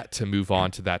don't get to move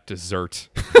on to that dessert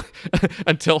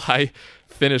until I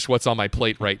finish what's on my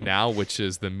plate right now, which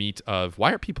is the meat of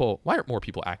why aren't more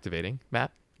people activating,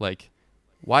 Matt? Like,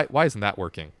 why isn't that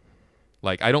working?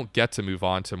 Like, I don't get to move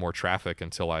on to more traffic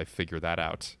until I figure that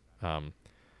out.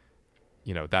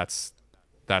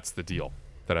 That's the deal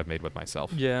that I've made with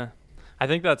myself. Yeah. I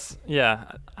think that's,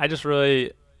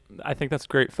 I think that's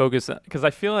great focus because I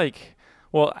feel like,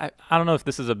 well, I don't know if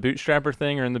this is a bootstrapper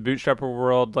thing or in the bootstrapper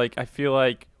world. Like, I feel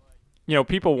like,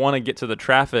 people want to get to the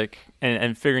traffic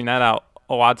and figuring that out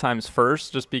a lot of times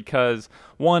first, just because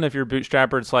one, if you're a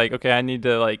bootstrapper, it's like, okay, I need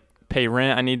to like pay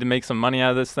rent. I need to make some money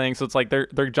out of this thing. So it's like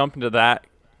they're jumping to that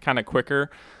kind of quicker.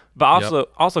 But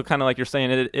also kind of like you're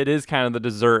saying, it is kind of the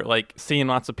dessert, like seeing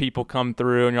lots of people come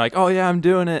through and you're like, oh yeah, I'm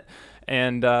doing it.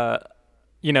 And,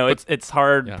 it's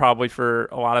hard probably for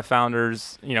a lot of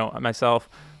founders, myself,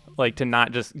 like to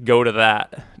not just go to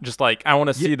that. Just like, I want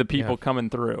to see the people coming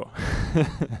through.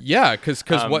 Yeah. Cause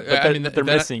what, I mean, they're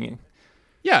missing.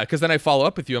 Yeah. Cause then I follow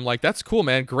up with you. I'm like, that's cool,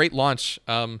 man. Great launch.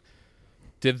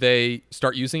 Did they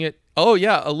start using it? Oh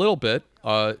yeah, a little bit.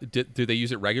 Do they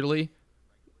use it regularly?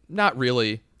 Not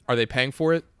really. Are they paying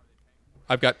for it?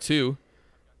 I've got 2.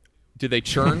 Did they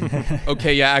churn?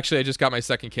 Okay, yeah, actually I just got my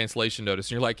second cancellation notice.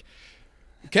 And you're like,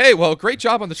 okay, well, great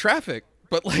job on the traffic,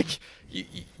 but like,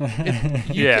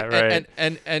 right.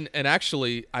 And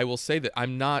actually, I will say that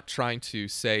I'm not trying to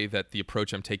say that the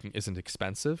approach I'm taking isn't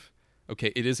expensive.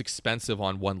 Okay, it is expensive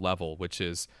on one level, which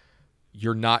is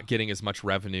you're not getting as much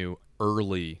revenue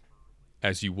early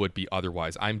as you would be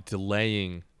otherwise. I'm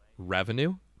delaying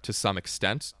revenue to some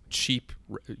extent, cheap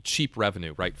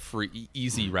revenue, right? Free,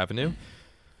 easy revenue.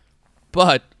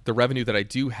 But the revenue that I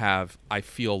do have, I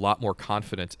feel a lot more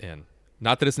confident in.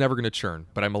 Not that it's never going to churn,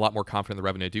 but I'm a lot more confident in the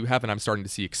revenue I do have, and I'm starting to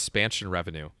see expansion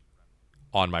revenue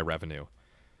on my revenue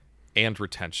and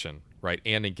retention, right?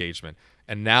 And engagement.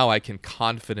 And now I can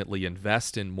confidently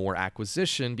invest in more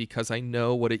acquisition because I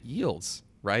know what it yields,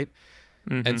 right?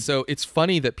 Mm-hmm. And so it's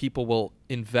funny that people will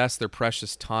invest their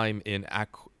precious time in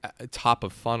top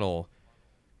of funnel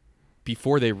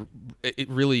before they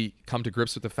really come to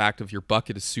grips with the fact of your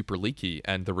bucket is super leaky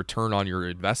and the return on your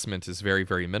investment is very,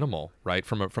 very minimal, right?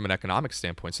 From an economic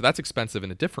standpoint. So that's expensive in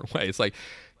a different way. It's like,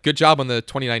 good job on the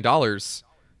 $29.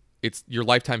 It's your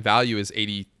lifetime value is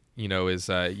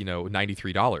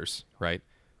 $93, right?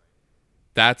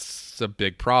 That's a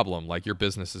big problem. Like, your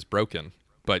business is broken,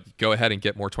 but go ahead and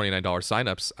get more $29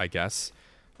 signups, I guess.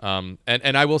 And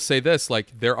I will say this,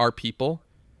 like, there are people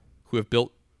who have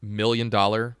built $1 million,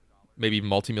 maybe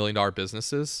multi-million-dollar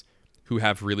businesses who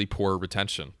have really poor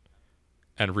retention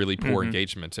and really poor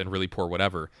engagement and really poor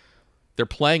whatever. They're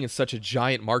playing in such a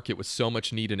giant market with so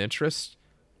much need and interest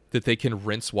that they can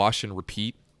rinse, wash, and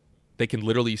repeat. They can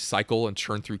literally cycle and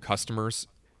churn through customers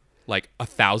like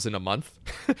 1,000 a month.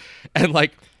 And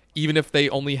like, even if they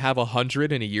only have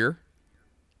 100 in a year,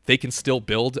 they can still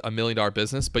build $1 million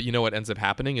business. But you know what ends up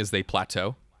happening is they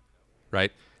plateau,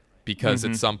 right? Because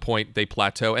at some point they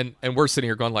plateau, and we're sitting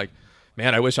here going like,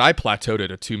 man, I wish I plateaued at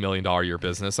a $2 million a year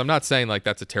business. I'm not saying like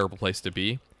that's a terrible place to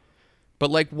be, but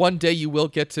like one day you will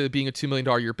get to being a $2 million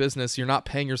a year business. You're not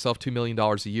paying yourself $2 million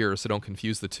a year, so don't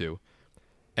confuse the two.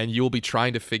 And you'll be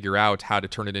trying to figure out how to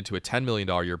turn it into a $10 million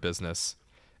a year business,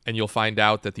 and you'll find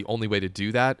out that the only way to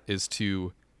do that is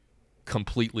to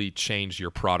completely change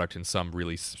your product in some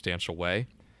really substantial way.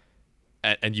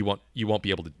 and you won't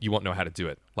be able to, you won't know how to do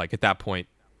it. Like at that point,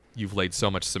 you've laid so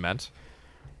much cement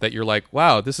that you're like,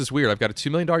 wow, this is weird. I've got a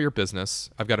 $2 million a year business.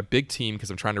 I've got a big team because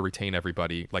I'm trying to retain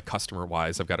everybody, like customer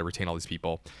wise. I've got to retain all these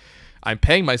people. I'm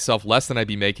paying myself less than I'd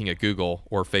be making at Google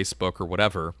or Facebook or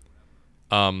whatever.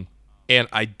 And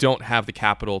I don't have the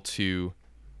capital to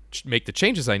make the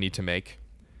changes I need to make.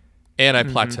 And I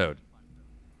plateaued.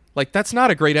 Like, that's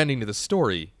not a great ending to the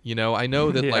story. You know, I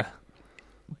know that like,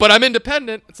 but I'm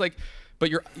independent. It's like, but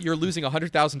you're losing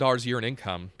 $100,000 a year in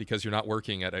income because you're not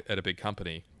working at a big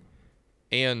company.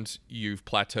 And you've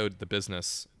plateaued the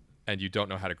business and you don't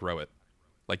know how to grow it.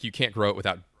 Like, you can't grow it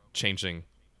without changing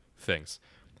things.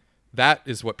 That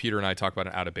is what Peter and I talk about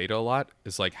in Out of Beta a lot,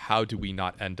 is like, how do we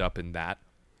not end up in that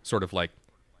sort of like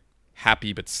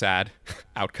happy but sad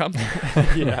outcome?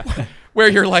 Where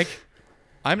you're like,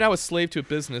 I'm now a slave to a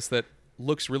business that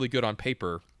looks really good on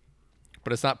paper,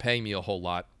 but it's not paying me a whole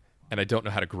lot, and I don't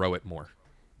know how to grow it more.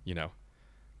 You know,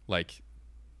 like,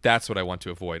 that's what I want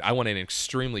to avoid. I want an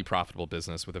extremely profitable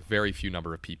business with a very few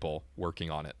number of people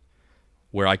working on it,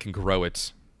 where I can grow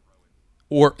it,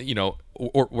 or you know,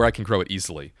 or where I can grow it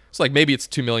easily. So like, maybe it's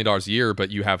 $2 million a year, but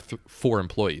you have 4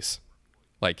 employees.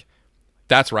 Like,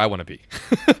 that's where I want to be.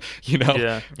 You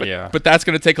know, but that's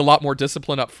going to take a lot more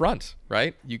discipline up front,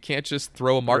 right? You can't just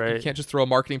throw a you can't just throw a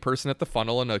marketing person at the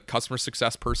funnel and a customer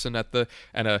success person at the,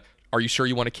 and a are you sure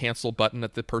you want to cancel button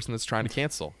at the person that's trying to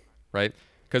cancel, right?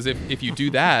 Because if you do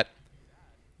that,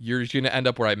 you're going to end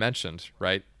up where I mentioned,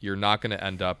 right? You're not going to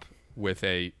end up with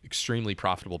a extremely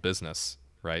profitable business,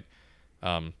 right?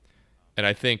 And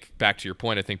I think, back to your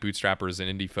point, I think bootstrappers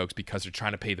and indie folks, because they're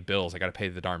trying to pay the bills, I got to pay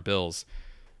the darn bills,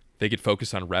 they get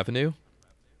focused on revenue,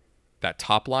 that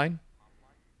top line,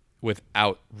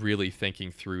 without really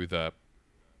thinking through the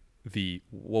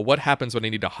well, what happens when I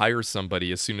need to hire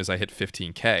somebody as soon as I hit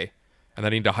 15K, and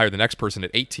then I need to hire the next person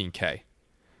at 18K?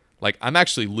 Like, I'm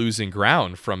actually losing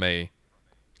ground from a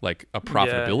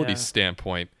profitability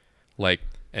standpoint. Like,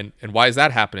 and why is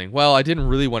that happening? Well, I didn't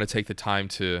really want to take the time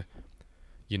to,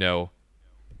 you know,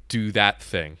 do that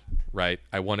thing, right?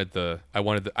 I wanted to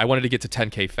get to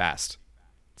 10K fast.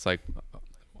 It's like,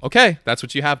 okay, that's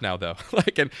what you have now, though.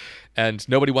 Like, and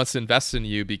nobody wants to invest in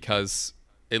you because,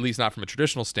 at least not from a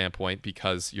traditional standpoint,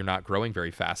 because you're not growing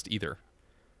very fast either.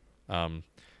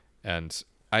 And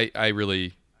I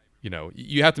really, you know,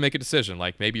 you have to make a decision.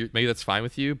 Like, maybe that's fine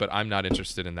with you, but I'm not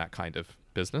interested in that kind of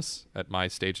business at my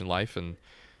stage in life, and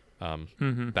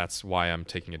that's why I'm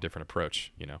taking a different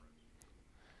approach. You know.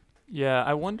 Yeah,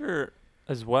 I wonder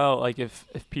as well, like if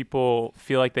people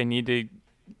feel like they need to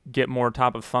get more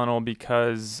top of funnel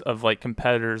because of like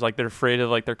competitors, like they're afraid of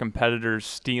like their competitors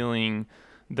stealing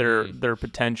their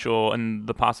potential and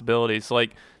the possibilities. So,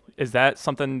 like, is that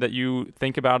something that you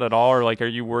think about at all, or like, are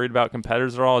you worried about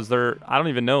competitors at all? Is there, I don't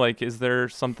even know, like, is there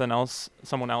someone else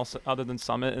other than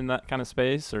Summit in that kind of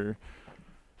space? Or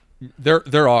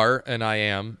there are, and I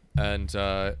am, and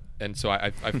so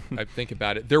I think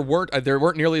about it. There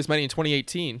weren't nearly as many in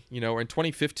 2018. You know, or in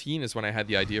 2015 is when I had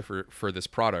the idea for this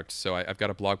product. So I've got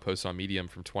a blog post on Medium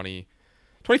from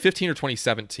 2015 or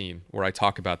 2017 where I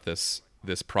talk about this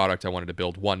product I wanted to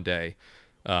build one day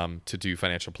to do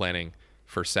financial planning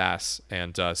for SaaS.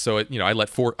 And so it, you know, I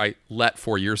let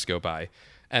 4 years go by,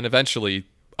 and eventually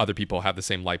other people have the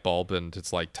same light bulb, and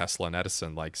it's like Tesla and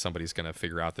Edison, like somebody's going to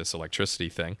figure out this electricity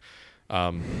thing.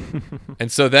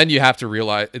 And so then you have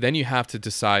to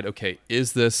decide, okay,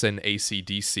 is this an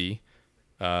AC/DC,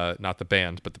 not the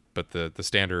band, but the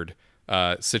standard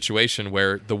situation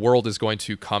where the world is going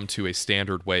to come to a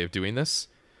standard way of doing this?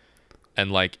 And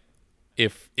like,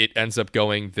 if it ends up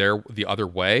going the other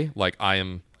way, like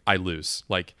I lose.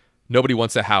 Like, nobody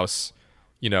wants a house,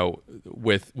 you know,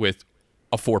 with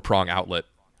a 4-prong outlet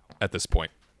at this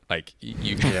point. Like,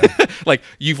 like,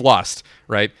 you've lost,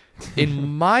 right?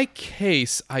 In my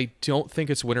case, I don't think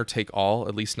it's winner take all,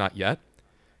 at least not yet.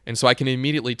 And so I can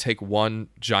immediately take one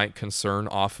giant concern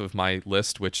off of my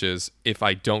list, which is, if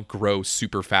I don't grow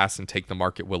super fast and take the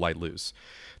market, will I lose?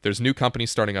 There's new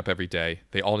companies starting up every day.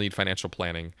 They all need financial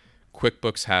planning.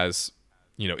 QuickBooks has,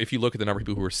 you know, if you look at the number of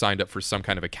people who are signed up for some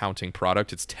kind of accounting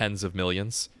product, it's tens of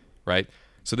millions, right?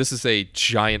 So this is a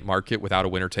giant market without a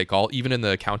winner take all. Even in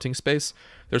the accounting space,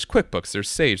 there's QuickBooks, there's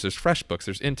Sage, there's FreshBooks,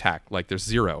 there's Intacct, like there's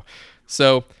Xero.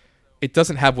 So it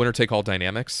doesn't have winner take all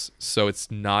dynamics. So it's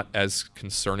not as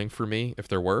concerning for me if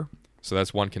there were. So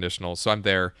that's one conditional. So I'm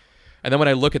there. And then when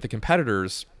I look at the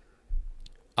competitors,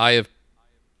 I have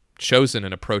chosen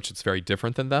an approach that's very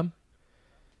different than them.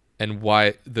 And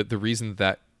why the reason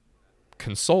that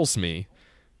consoles me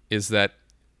is that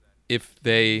if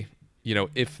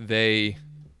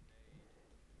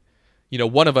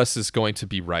one of us is going to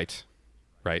be right,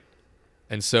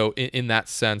 And so in that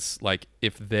sense, like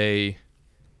if they're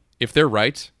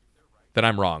right, then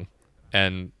I'm wrong.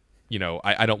 And,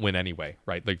 I don't win anyway,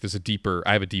 right? Like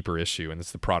I have a deeper issue, and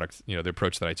it's the product, the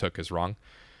approach that I took is wrong.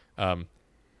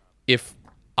 If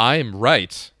I'm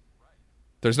right,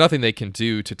 there's nothing they can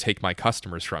do to take my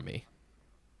customers from me,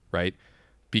 right?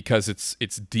 Because it's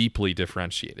deeply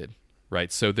differentiated,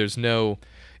 right? So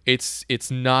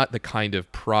it's not the kind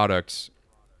of product.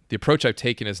 The approach I've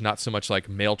taken is not so much like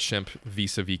MailChimp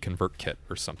vis-a-vis ConvertKit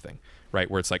or something, right?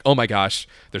 Where it's like, oh my gosh,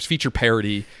 there's feature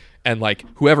parity, and like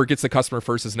whoever gets the customer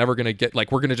first is never gonna get,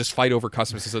 like, we're gonna just fight over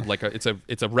customers.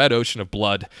 It's a red ocean of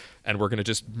blood, and we're gonna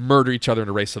just murder each other in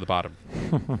a race to the bottom.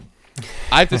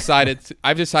 I've decided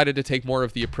to take more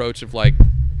of the approach of like,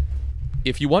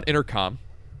 if you want intercom,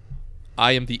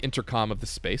 I am the intercom of the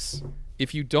space.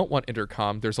 If you don't want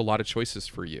intercom, there's a lot of choices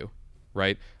for you,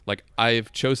 right? Like,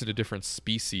 I've chosen a different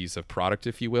species of product,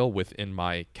 if you will, within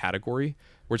my category,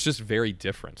 where it's just very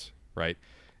different, right?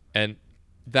 And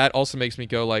that also makes me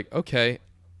go like, okay,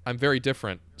 I'm very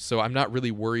different, so I'm not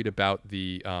really worried about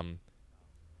the, of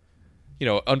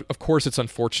course it's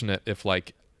unfortunate if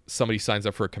like somebody signs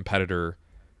up for a competitor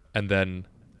and then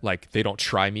like they don't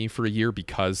try me for a year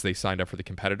because they signed up for the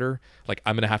competitor. Like,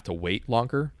 I'm going to have to wait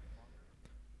longer.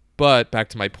 But back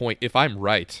to my point, if I'm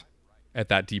right at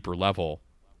that deeper level,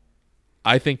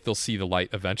 I think they'll see the light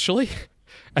eventually.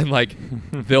 And like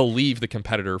they'll leave the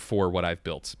competitor for what I've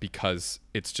built because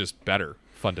it's just better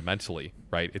fundamentally,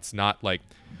 right? It's not like,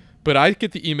 but I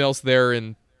get the emails there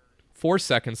in 4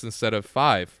 seconds instead of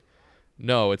 5.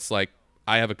 No, it's like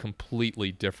I have a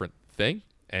completely different thing.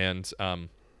 And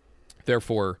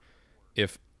therefore,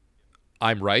 if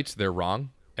I'm right, they're wrong.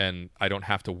 And I don't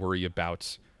have to worry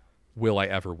about, will I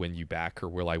ever win you back, or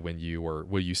will I win you, or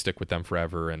will you stick with them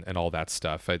forever, and all that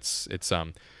stuff. It's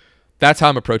that's how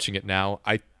I'm approaching it now.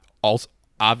 I also,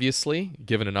 obviously,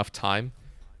 given enough time,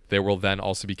 there will then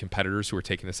also be competitors who are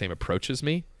taking the same approach as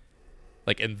me.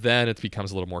 Like, and then it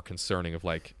becomes a little more concerning of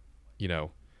like,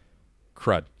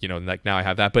 crud, like now I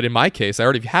have that. But in my case, I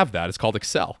already have that. It's called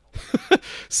Excel.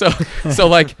 so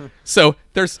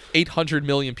there's 800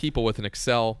 million people with an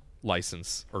Excel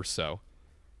license or so.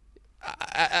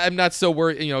 I'm not so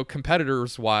worried,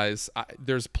 competitors wise,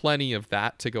 there's plenty of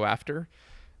that to go after.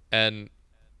 And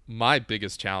my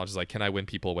biggest challenge is like, can I win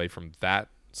people away from that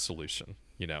solution?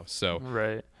 So,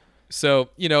 right. So,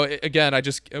 again,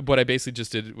 what I basically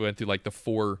just did, went through like the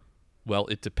 4, well,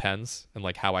 it depends, and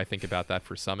like how I think about that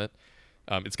for Summit.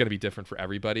 It's going to be different for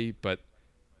everybody, but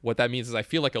what that means is I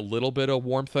feel like a little bit of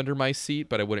warmth under my seat,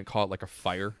 but I wouldn't call it like a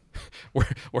fire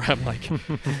where I'm like,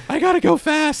 I got to go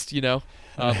fast,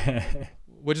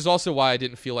 which is also why I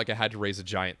didn't feel like I had to raise a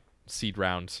giant seed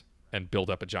round and build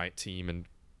up a giant team and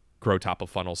grow top of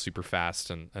funnel super fast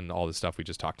and all the stuff we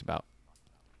just talked about.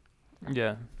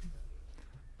 Yeah.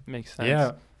 Makes sense.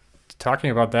 Yeah. Talking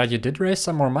about that, you did raise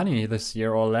some more money this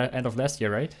year or end of last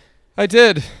year, right? I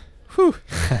did. Whew.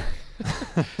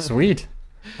 Sweet.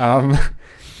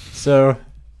 So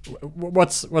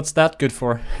what's that good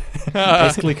for?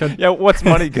 Basically, what's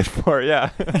money good for? Yeah.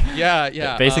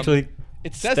 Yeah. Basically,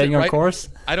 it says staying it right, on course.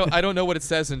 I don't know what it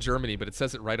says in Germany, but it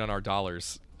says it right on our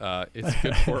dollars.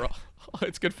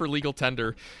 It's good for legal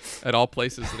tender at all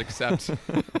places that accept.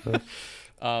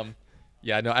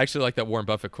 Yeah, no, I actually like that Warren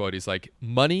Buffett quote. He's like,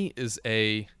 money is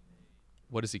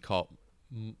what does he call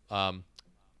it?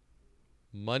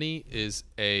 Money is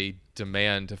a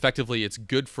demand. Effectively, it's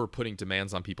good for putting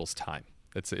demands on people's time.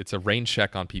 It's a rain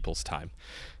check on people's time.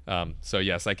 So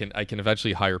yes, I can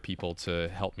eventually hire people to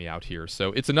help me out here.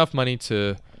 So it's enough money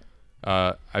to,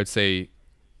 I would say,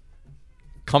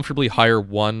 comfortably hire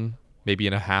 1, maybe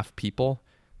and a half people,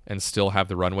 and still have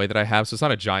the runway that I have. So it's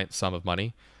not a giant sum of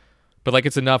money. But like,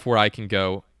 it's enough where I can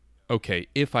go, okay,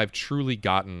 if I've truly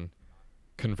gotten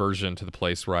conversion to the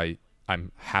place where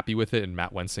I'm happy with it and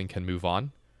Matt Wensing can move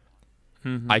on,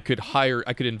 I could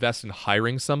invest in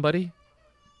hiring somebody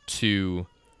to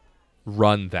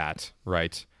run that,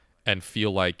 right? And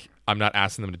feel like I'm not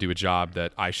asking them to do a job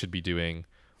that I should be doing,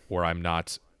 or I'm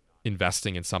not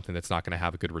investing in something that's not going to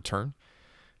have a good return.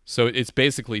 So it's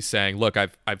basically saying, look,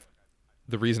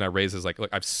 the reason I raise is like, look,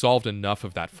 I've solved enough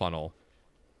of that funnel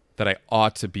that I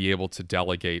ought to be able to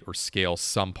delegate or scale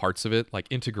some parts of it, like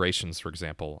integrations, for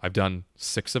example. I've done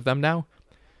 6 of them now.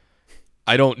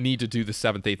 I don't need to do the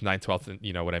 7th, 8th, 9th, 12th,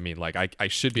 you know what I mean? Like, I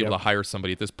should be able to hire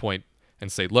somebody at this point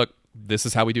and say, look, this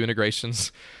is how we do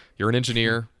integrations. You're an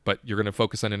engineer, but you're going to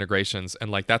focus on integrations.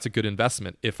 And like, that's a good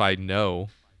investment if I know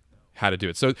how to do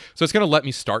it. So it's going to let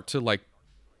me start to like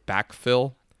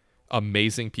backfill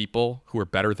amazing people who are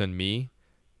better than me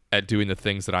at doing the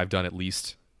things that I've done at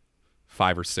least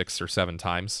 5 or 6 or 7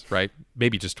 times, right?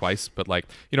 Maybe just twice, but like,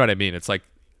 you know what I mean? It's like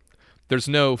there's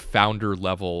no founder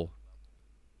level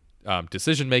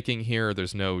decision making here.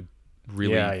 There's no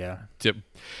really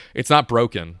it's not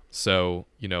broken. So,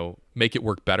 you know, make it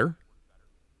work better,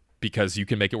 because you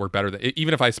can make it work better.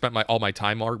 Even if I spent all my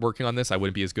time working on this, I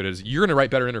wouldn't be as good as you're going to write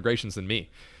better integrations than me,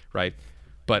 right?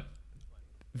 But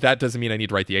that doesn't mean I need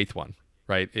to write the 8th one,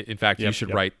 right? In fact, you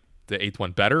should write the 8th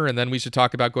one better, and then we should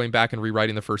talk about going back and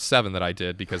rewriting the first 7 that I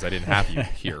did because I didn't have you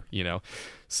here, you know?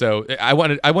 So I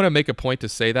want to make a point to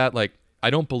say that, like, I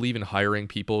don't believe in hiring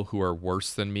people who are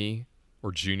worse than me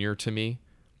or junior to me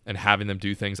and having them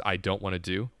do things I don't want to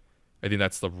do. I think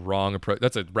that's the wrong approach.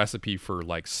 That's a recipe for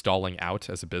like stalling out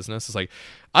as a business. It's like,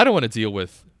 I don't want to deal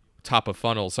with top of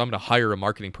funnel, so I'm going to hire a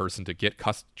marketing person to get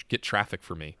traffic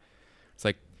for me. It's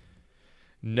like,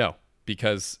 no,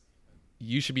 because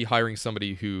you should be hiring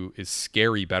somebody who is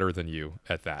scary better than you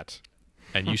at that.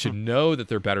 And you should know that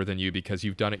they're better than you because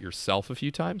you've done it yourself a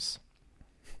few times,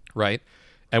 right?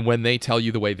 And when they tell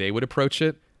you the way they would approach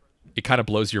it, it kind of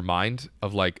blows your mind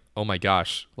of like, oh my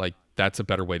gosh, like that's a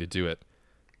better way to do it.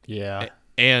 Yeah.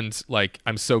 And like,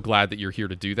 I'm so glad that you're here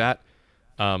to do that.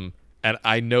 And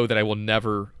I know that I will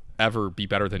never, ever be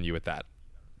better than you at that.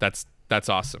 That's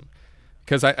awesome.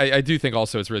 Because I do think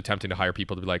also it's really tempting to hire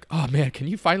people to be like, oh man, can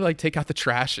you finally like take out the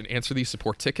trash and answer these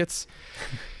support tickets?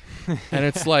 And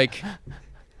it's like,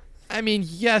 I mean,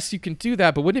 yes, you can do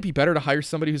that, but wouldn't it be better to hire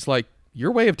somebody who's like,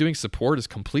 your way of doing support is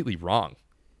completely wrong.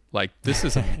 Like this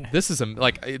is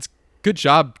like, it's good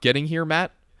job getting here,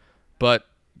 Matt, but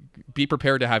be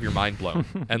prepared to have your mind blown.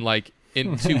 And like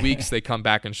in 2 weeks, they come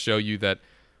back and show you that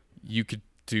you could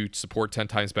do support 10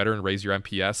 times better and raise your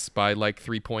MPS by like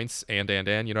 3 points and,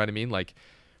 you know what I mean? Like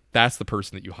that's the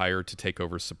person that you hire to take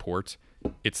over support.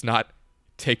 It's not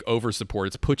take over support.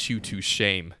 It's put you to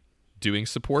shame doing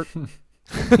support.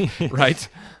 Right.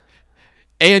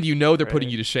 And you know, they're putting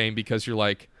you to shame because you're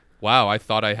like, wow, I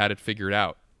thought I had it figured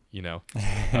out, you know?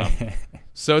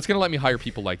 So it's going to let me hire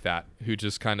people like that who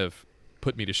just kind of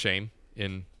put me to shame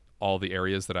in all the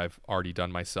areas that I've already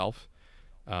done myself.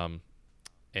 And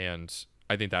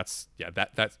I think that's,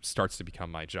 that starts to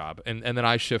become my job. And then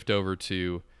I shift over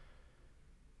to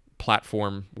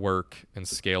platform work and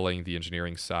scaling the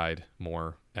engineering side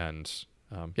more. And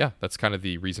that's kind of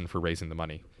the reason for raising the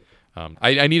money.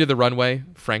 I needed the runway,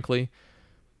 frankly,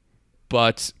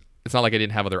 but it's not like I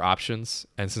didn't have other options.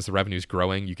 And since the revenue is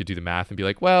growing, you could do the math and be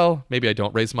like, well, maybe I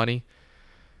don't raise money,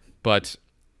 but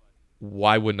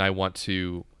why wouldn't I want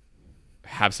to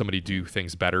have somebody do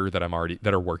things better that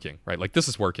are working, right? Like this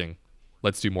is working.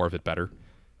 Let's do more of it better,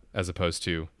 as opposed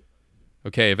to,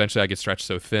 okay, eventually I get stretched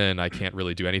so thin I can't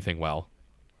really do anything well.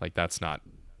 Like that's not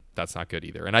good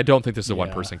either. And I don't think this is a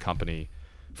one-person company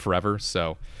forever.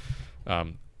 So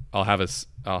I'll have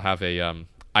a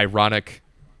ironic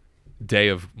day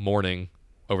of mourning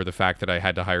over the fact that I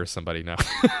had to hire somebody now.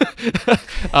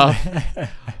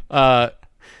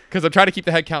 Because I'm trying to keep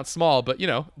the head count small, but you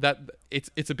know that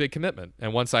it's a big commitment.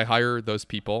 And once I hire those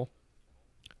people,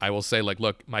 I will say like,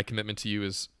 look, my commitment to you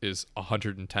is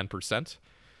 110%.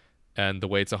 And the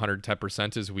way it's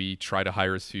 110% is we try to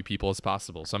hire as few people as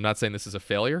possible. So I'm not saying this is a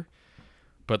failure,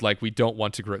 but like we don't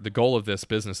want to grow. The goal of this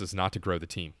business is not to grow the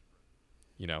team.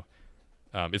 You know,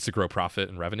 it's to grow profit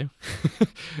and revenue.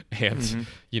 And,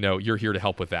 you know, you're here to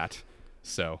help with that.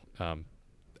 So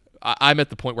I'm at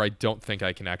the point where I don't think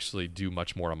I can actually do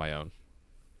much more on my own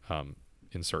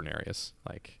in certain areas.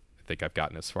 Like I think I've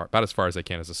gotten about as far as I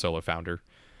can as a solo founder.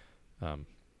 So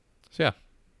yeah.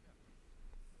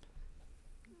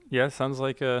 Yeah, sounds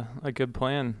like a good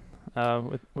plan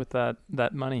with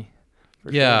that money.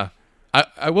 Yeah. Sure.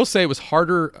 I will say it was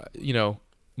harder, you know,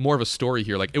 more of a story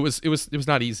here. Like it was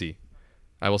not easy.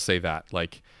 I will say that.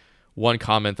 Like one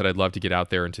comment that I'd love to get out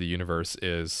there into the universe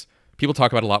is people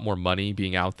talk about a lot more money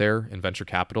being out there in venture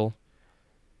capital.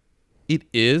 It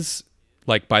is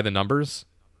like by the numbers,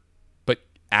 but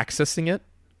accessing it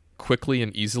quickly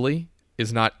and easily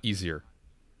is not easier.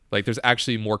 Like there's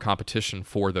actually more competition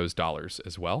for those dollars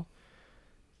as well.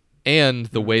 And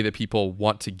the way that people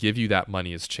want to give you that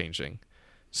money is changing.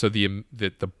 So the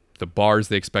bars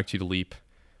they expect you to leap,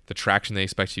 the traction they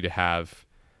expect you to have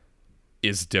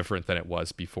is different than it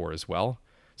was before as well.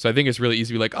 So I think it's really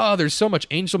easy to be like, oh, there's so much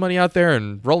angel money out there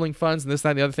and rolling funds and this,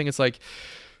 that, and the other thing. It's like,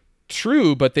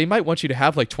 true, but they might want you to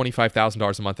have like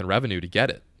 $25,000 a month in revenue to get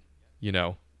it, you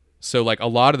know? So like a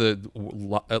lot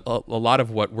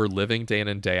of what we're living day in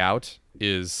and day out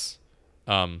is,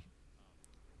 a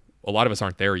lot of us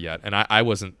aren't there yet. And I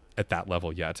wasn't at that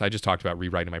level yet. I just talked about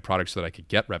rewriting my product so that I could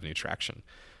get revenue traction.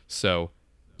 So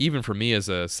even for me as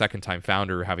a second-time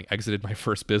founder, having exited my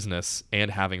first business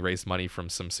and having raised money from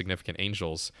some significant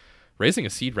angels, raising a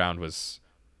seed round was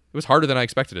harder than I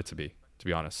expected it to be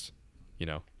honest. You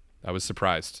know, I was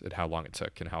surprised at how long it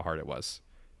took and how hard it was.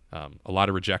 A lot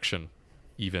of rejection,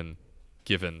 even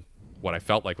given what I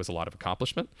felt like was a lot of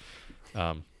accomplishment.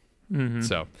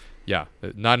 So, yeah,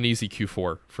 not an easy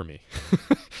Q4 for me.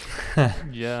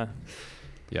 Yeah.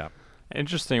 Yeah.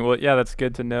 Interesting. Well, yeah, that's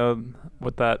good to know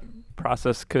what that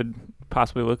process could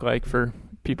possibly look like for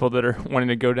people that are wanting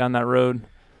to go down that road.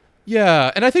 Yeah,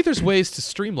 and I think there's ways to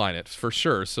streamline it for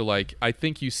sure. So like I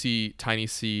think you see Tiny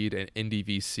Seed and Indie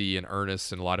VC and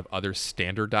Earnest and a lot of others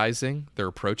standardizing their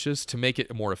approaches to make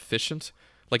it more efficient.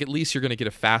 Like at least you're going to get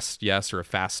a fast yes or a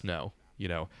fast no, you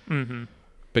know. Mm-hmm.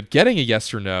 But getting a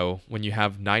yes or no when you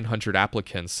have 900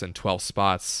 applicants and 12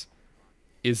 spots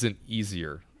isn't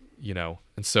easier, you know.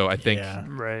 And so I think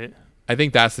right. I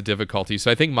think that's the difficulty. So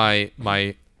I think my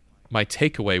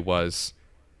takeaway was,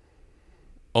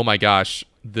 oh my gosh,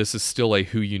 this is still a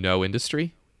who you know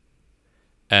industry.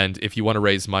 And if you want to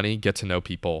raise money, get to know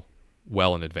people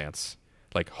well in advance,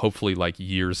 like hopefully like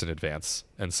years in advance.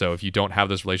 And so if you don't have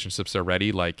those relationships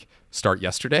already, like start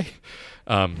yesterday.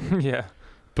 Yeah.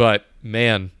 But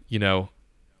man, you know,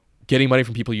 getting money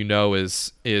from people you know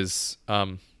is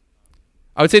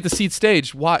I would say at the seed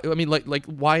stage, why? I mean, like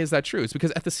why is that true? It's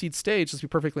because at the seed stage, let's be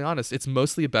perfectly honest, it's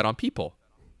mostly a bet on people.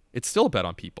 It's still a bet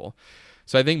on people.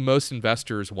 So I think most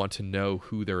investors want to know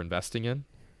who they're investing in.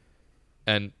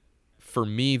 And for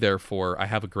me, therefore, I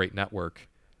have a great network.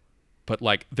 But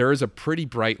like there is a pretty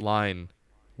bright line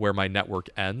where my network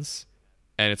ends,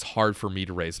 and it's hard for me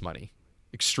to raise money.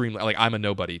 Extremely, like I'm a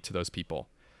nobody to those people.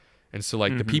 And so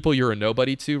like the people you're a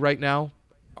nobody to right now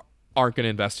aren't going to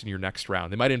invest in your next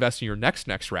round. They might invest in your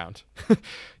next round,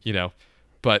 you know,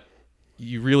 but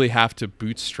you really have to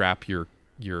bootstrap your,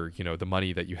 you know, the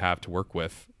money that you have to work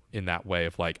with in that way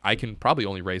of like, I can probably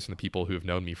only raise from the people who have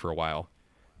known me for a while.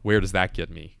 Where does that get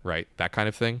me? Right. That kind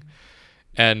of thing.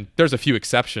 And there's a few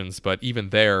exceptions, but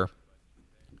even there,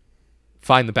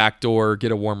 find the back door,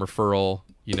 get a warm referral,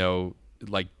 you know,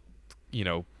 like, you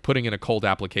know, putting in a cold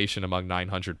application among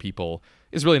 900 people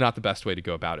is really not the best way to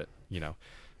go about it, you know?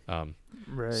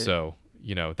 Right. So,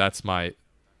 you know, that's my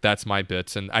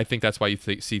bit. And I think that's why you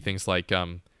see things like,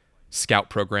 scout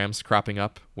programs cropping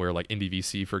up where like Indie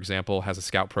VC, for example, has a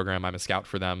scout program. I'm a scout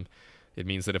for them. It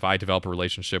means that if I develop a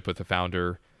relationship with a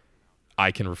founder,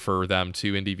 I can refer them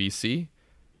to Indie VC,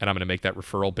 and I'm going to make that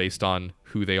referral based on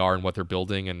who they are and what they're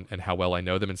building and how well I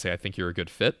know them, and say, I think you're a good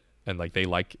fit. And like, they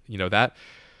like, you know, that,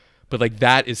 but like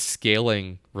that is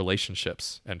scaling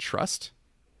relationships and trust.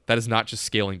 That is not just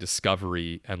scaling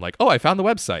discovery and like, oh, I found the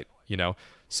website, you know?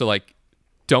 So like,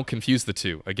 don't confuse the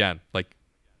two. Again, like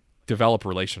develop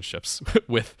relationships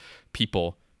with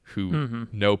people who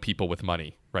know people with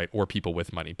money, right? Or people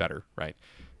with money better, right?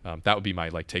 That would be my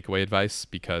like takeaway advice,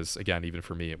 because again, even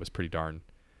for me, it was pretty darn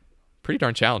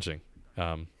challenging.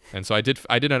 And so I did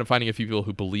end up finding a few people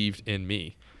who believed in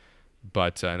me,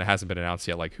 but and it hasn't been announced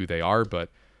yet like who they are, but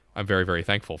I'm very, very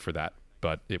thankful for that.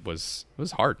 But it was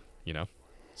hard, you know?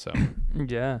 So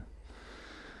yeah.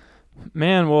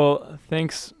 Man, well,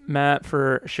 thanks, Matt,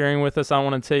 for sharing with us. I don't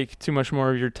want to take too much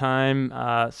more of your time.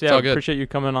 So yeah, I appreciate you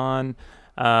coming on.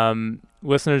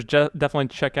 Listeners, definitely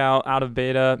check out Out of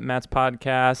Beta, Matt's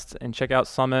podcast, and check out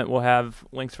Summit. We'll have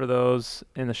links for those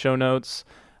in the show notes.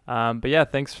 But yeah,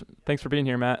 thanks for being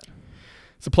here, Matt.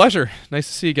 It's a pleasure. Nice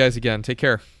to see you guys again. Take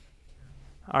care.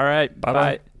 All right.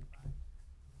 Bye-bye.